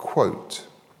 quote,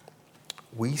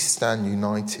 "We stand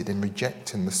united in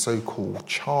rejecting the so-called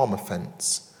charm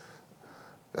offence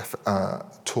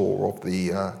tour of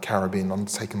the Caribbean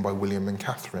undertaken by William and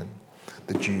Catherine,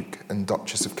 the Duke and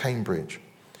Duchess of Cambridge,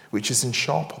 which is in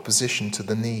sharp opposition to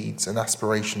the needs and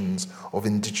aspirations of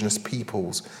indigenous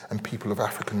peoples and people of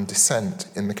African descent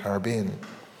in the Caribbean.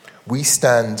 We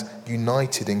stand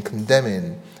united in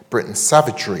condemning Britain's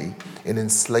savagery in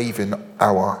enslaving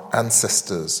our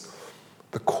ancestors,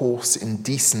 the coarse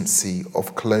indecency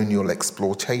of colonial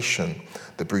exploitation,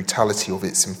 the brutality of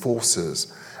its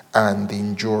enforcers, and the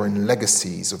enduring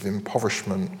legacies of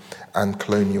impoverishment and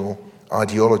colonial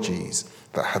ideologies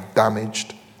that have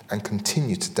damaged and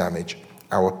continue to damage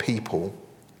our people,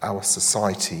 our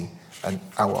society, and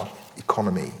our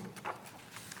economy.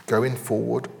 Going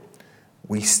forward,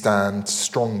 we stand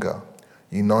stronger,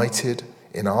 united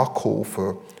in our call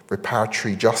for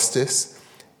reparatory justice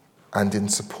and in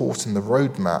supporting the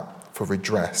roadmap for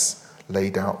redress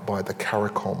laid out by the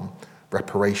CARICOM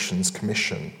Reparations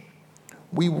Commission.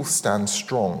 We will stand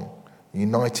strong,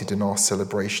 united in our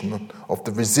celebration of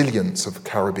the resilience of the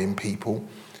Caribbean people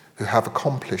who have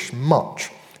accomplished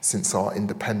much since our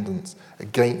independence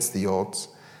against the odds,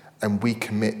 and we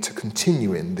commit to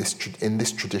continuing in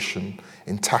this tradition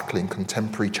in tackling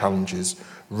contemporary challenges,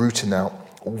 rooting out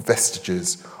all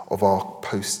vestiges of our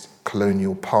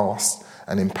post-colonial past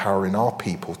and empowering our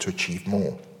people to achieve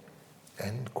more.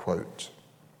 End quote.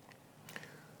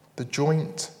 The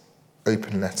joint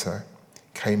open letter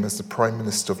came as the Prime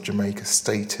Minister of Jamaica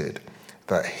stated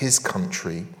that his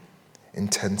country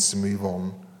intends to move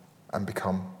on and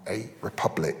become a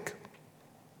republic.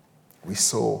 We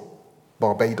saw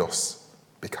Barbados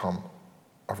become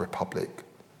a republic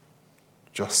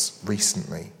just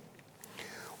recently.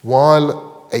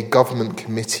 While a government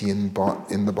committee in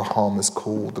the Bahamas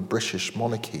called the British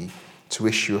monarchy to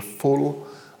issue a full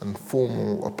and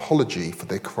formal apology for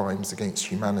their crimes against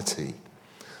humanity,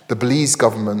 the Belize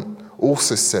government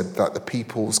also said that the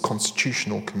People's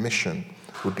Constitutional Commission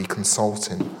would be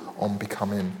consulting on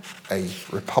becoming a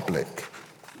republic.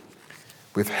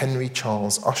 With Henry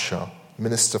Charles Usher,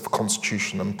 Minister for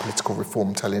Constitution and Political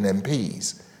Reform, telling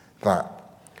MPs that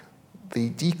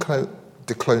the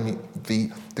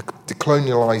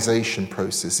decolonialisation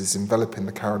process is enveloping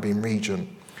the Caribbean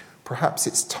region, perhaps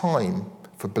it's time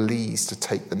for Belize to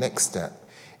take the next step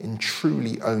in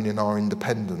truly owning our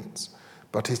independence,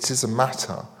 but it is a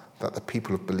matter that the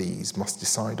people of Belize must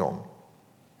decide on.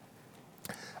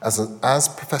 As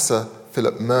Professor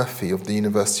Philip Murphy of the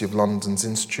University of London's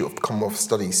Institute of Commonwealth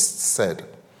Studies said,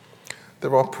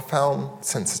 there are profound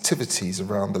sensitivities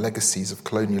around the legacies of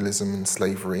colonialism and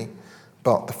slavery,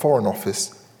 but the Foreign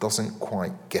Office doesn't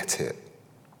quite get it.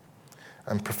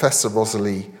 And Professor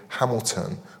Rosalie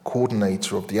Hamilton,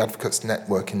 coordinator of the Advocates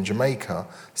Network in Jamaica,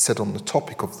 said on the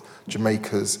topic of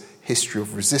Jamaica's history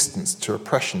of resistance to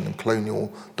oppression and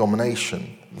colonial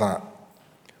domination that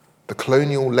the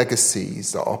colonial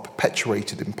legacies that are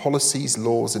perpetuated in policies,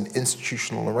 laws, and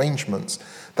institutional arrangements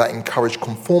that encourage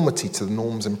conformity to the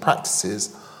norms and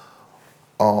practices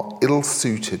are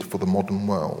ill-suited for the modern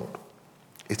world.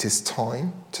 It is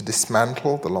time to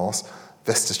dismantle the last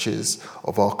vestiges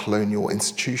of our colonial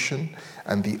institution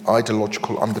and the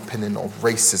ideological underpinning of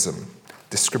racism,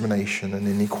 discrimination, and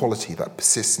inequality that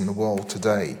persists in the world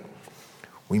today.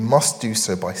 We must do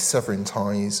so by severing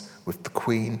ties with the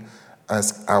Queen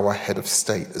as our head of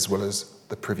state, as well as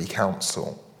the Privy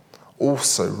Council.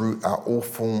 Also root out all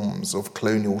forms of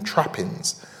colonial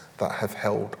trappings that have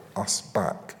held us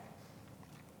back.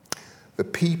 The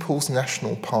People's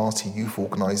National Party youth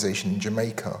organisation in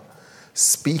Jamaica,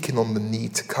 speaking on the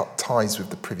need to cut ties with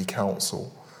the Privy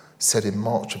Council, said in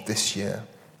March of this year,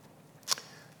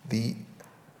 the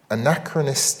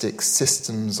anachronistic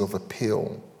systems of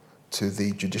appeal to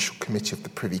the Judicial Committee of the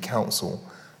Privy Council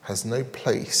has no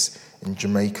place in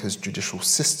Jamaica's judicial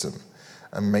system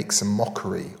and makes a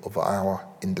mockery of our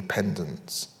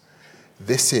independence.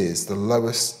 This is the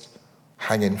lowest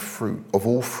hanging fruit of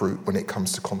all fruit when it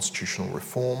comes to constitutional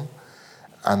reform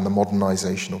and the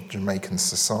modernisation of Jamaican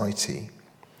society.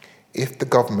 If the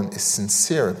government is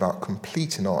sincere about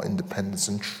completing our independence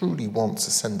and truly wants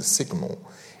to send a signal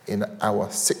in our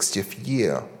 60th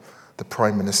year, the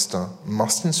Prime Minister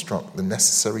must instruct the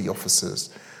necessary officers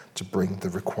to bring the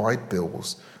required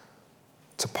bills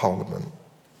to Parliament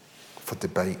for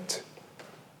debate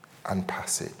and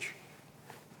passage.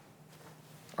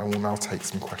 I will now take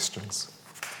some questions.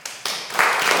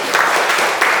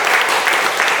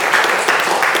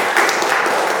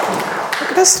 I'm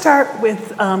going to start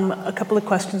with a couple of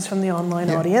questions from the online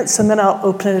audience, and then I'll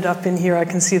open it up in here. I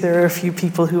can see there are a few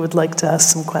people who would like to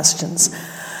ask some questions.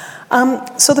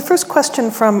 So the first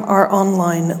question from our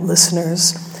online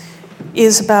listeners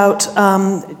is about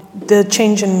the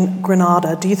change in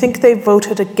Grenada. Do you think they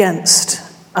voted against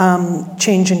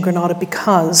change in Grenada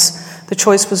because the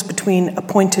choice was between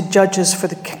appointed judges for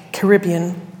the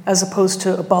Caribbean as opposed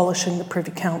to abolishing the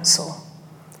Privy Council?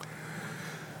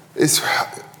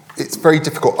 It's very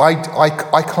difficult.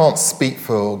 I can't speak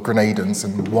for Grenadans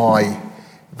and why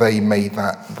they made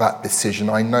that decision.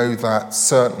 I know that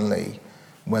certainly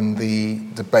when the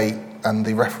debate and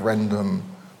the referendum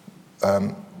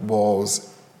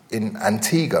was in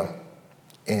Antigua,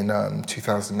 in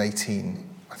 2018,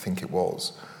 I think it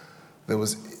was,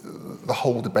 the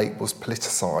whole debate was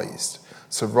politicised.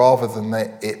 So rather than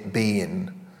it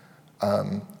being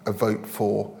a vote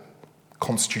for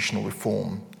constitutional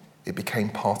reform, it became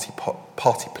party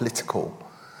political.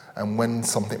 And when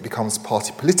something becomes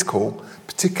party political,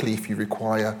 particularly if you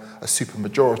require a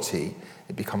supermajority,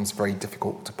 it becomes very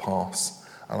difficult to pass.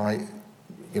 And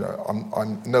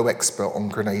I'm no expert on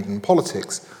Grenadian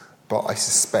politics, but I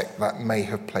suspect that may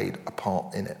have played a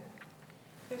part in it.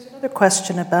 There's another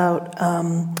question about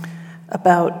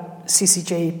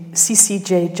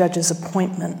CCJ judges'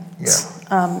 appointments.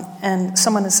 Yeah. And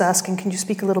someone is asking, can you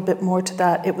speak a little bit more to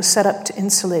that? It was set up to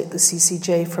insulate the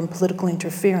CCJ from political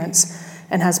interference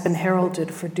and has been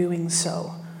heralded for doing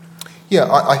so. Yeah,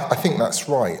 I think that's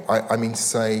right. I mean to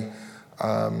say,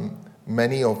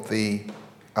 many of the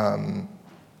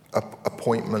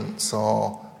appointments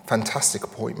are fantastic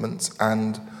appointments,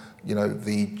 and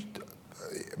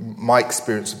my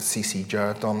experience of the CCJ,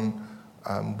 I've done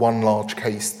one large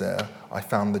case there. I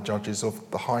found the judges of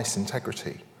the highest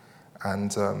integrity,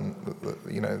 and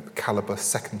the caliber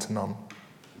second to none.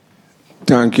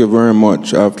 Thank you very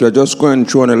much. After just going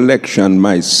through an election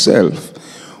myself,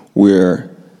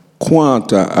 where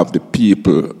quarter of the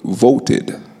people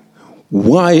voted,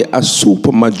 why a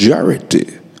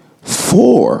supermajority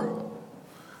for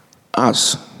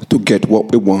us to get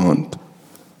what we want?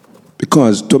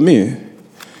 Because to me,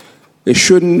 it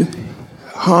shouldn't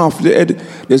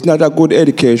there's not a good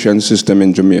education system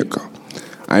in Jamaica.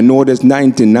 I know there's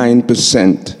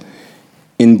 99%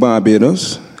 in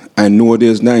Barbados. I know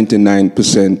there's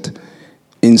 99%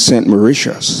 in St.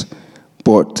 Mauritius.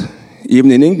 But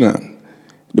even in England,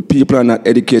 the people are not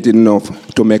educated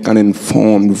enough to make an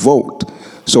informed vote.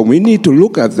 So we need to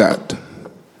look at that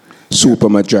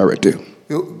supermajority.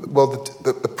 Well,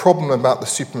 the problem about the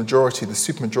supermajority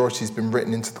has been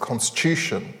written into the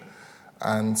Constitution.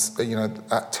 And,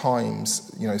 at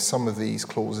times, some of these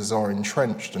clauses are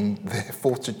entrenched, and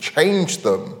therefore to change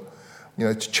them,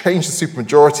 to change the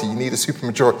supermajority, you need a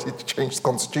supermajority to change the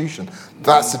Constitution.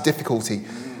 That's the difficulty.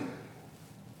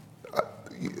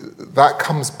 That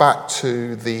comes back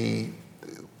to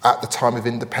at the time of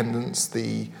independence,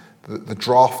 the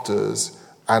drafters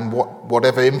and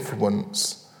whatever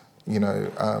influence,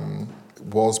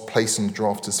 was placed on the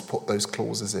drafters to put those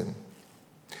clauses in.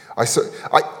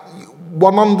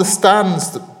 One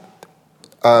understands the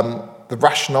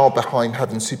rationale behind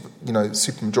having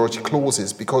supermajority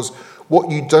clauses, because what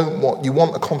you don't want, you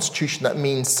want a constitution that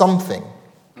means something,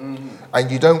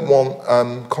 and you don't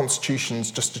want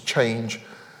constitutions just to change,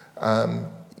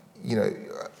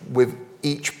 with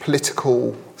each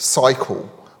political cycle,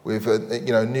 with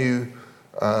a new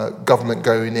government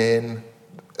going in,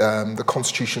 the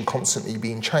constitution constantly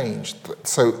being changed.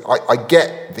 So I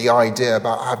get the idea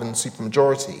about having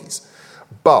supermajorities,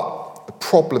 but the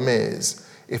problem is,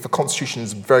 if a constitution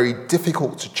is very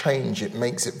difficult to change, it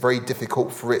makes it very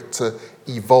difficult for it to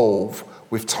evolve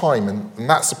with time. And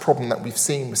that's the problem that we've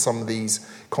seen with some of these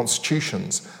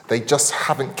constitutions. They just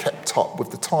haven't kept up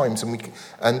with the times.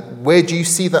 And where do you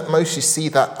see that most? You see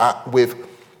that with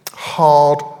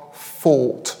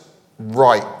hard-fought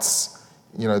rights,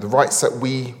 the rights that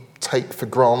we take for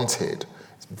granted.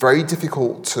 It's very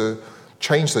difficult to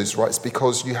change those rights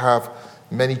because you have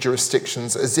many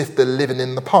jurisdictions as if they're living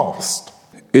in the past.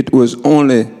 It was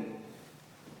only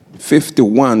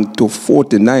 51 to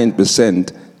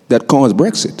 49% that caused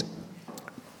Brexit.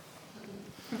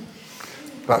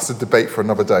 That's a debate for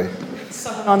another day.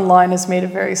 Someone online has made a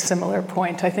very similar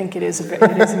point. I think it is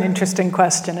an interesting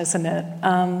question, isn't it?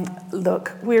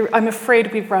 Look, I'm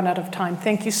afraid we've run out of time.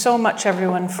 Thank you so much,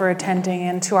 everyone, for attending,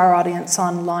 and to our audience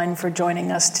online for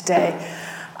joining us today.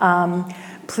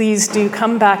 Please do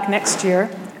come back next year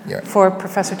for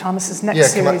Professor Thomas's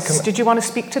next series. Did you want to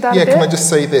speak to that a bit? Yeah, can I just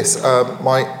say this?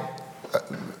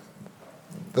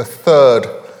 The third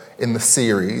in the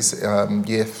series,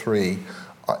 year 3,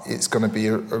 it's going to be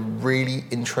a really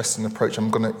interesting approach.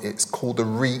 It's called the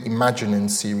Reimagining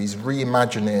series,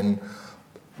 reimagining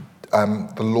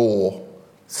the law,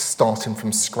 starting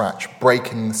from scratch,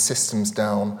 breaking the systems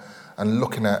down and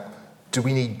looking at, do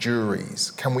we need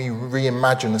juries? Can we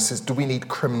reimagine a system? Do we need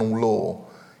criminal law?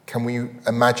 Can we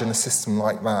imagine a system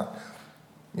like that?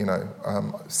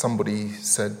 Somebody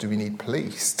said, do we need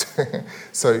police?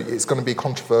 So it's going to be a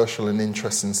controversial and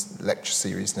interesting lecture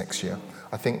series next year.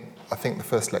 I think the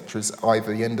first lecture is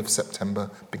either the end of September,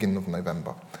 beginning of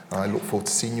November. And I look forward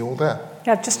to seeing you all there.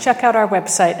 Yeah, just check out our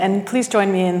website. And please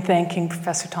join me in thanking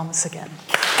Professor Thomas again.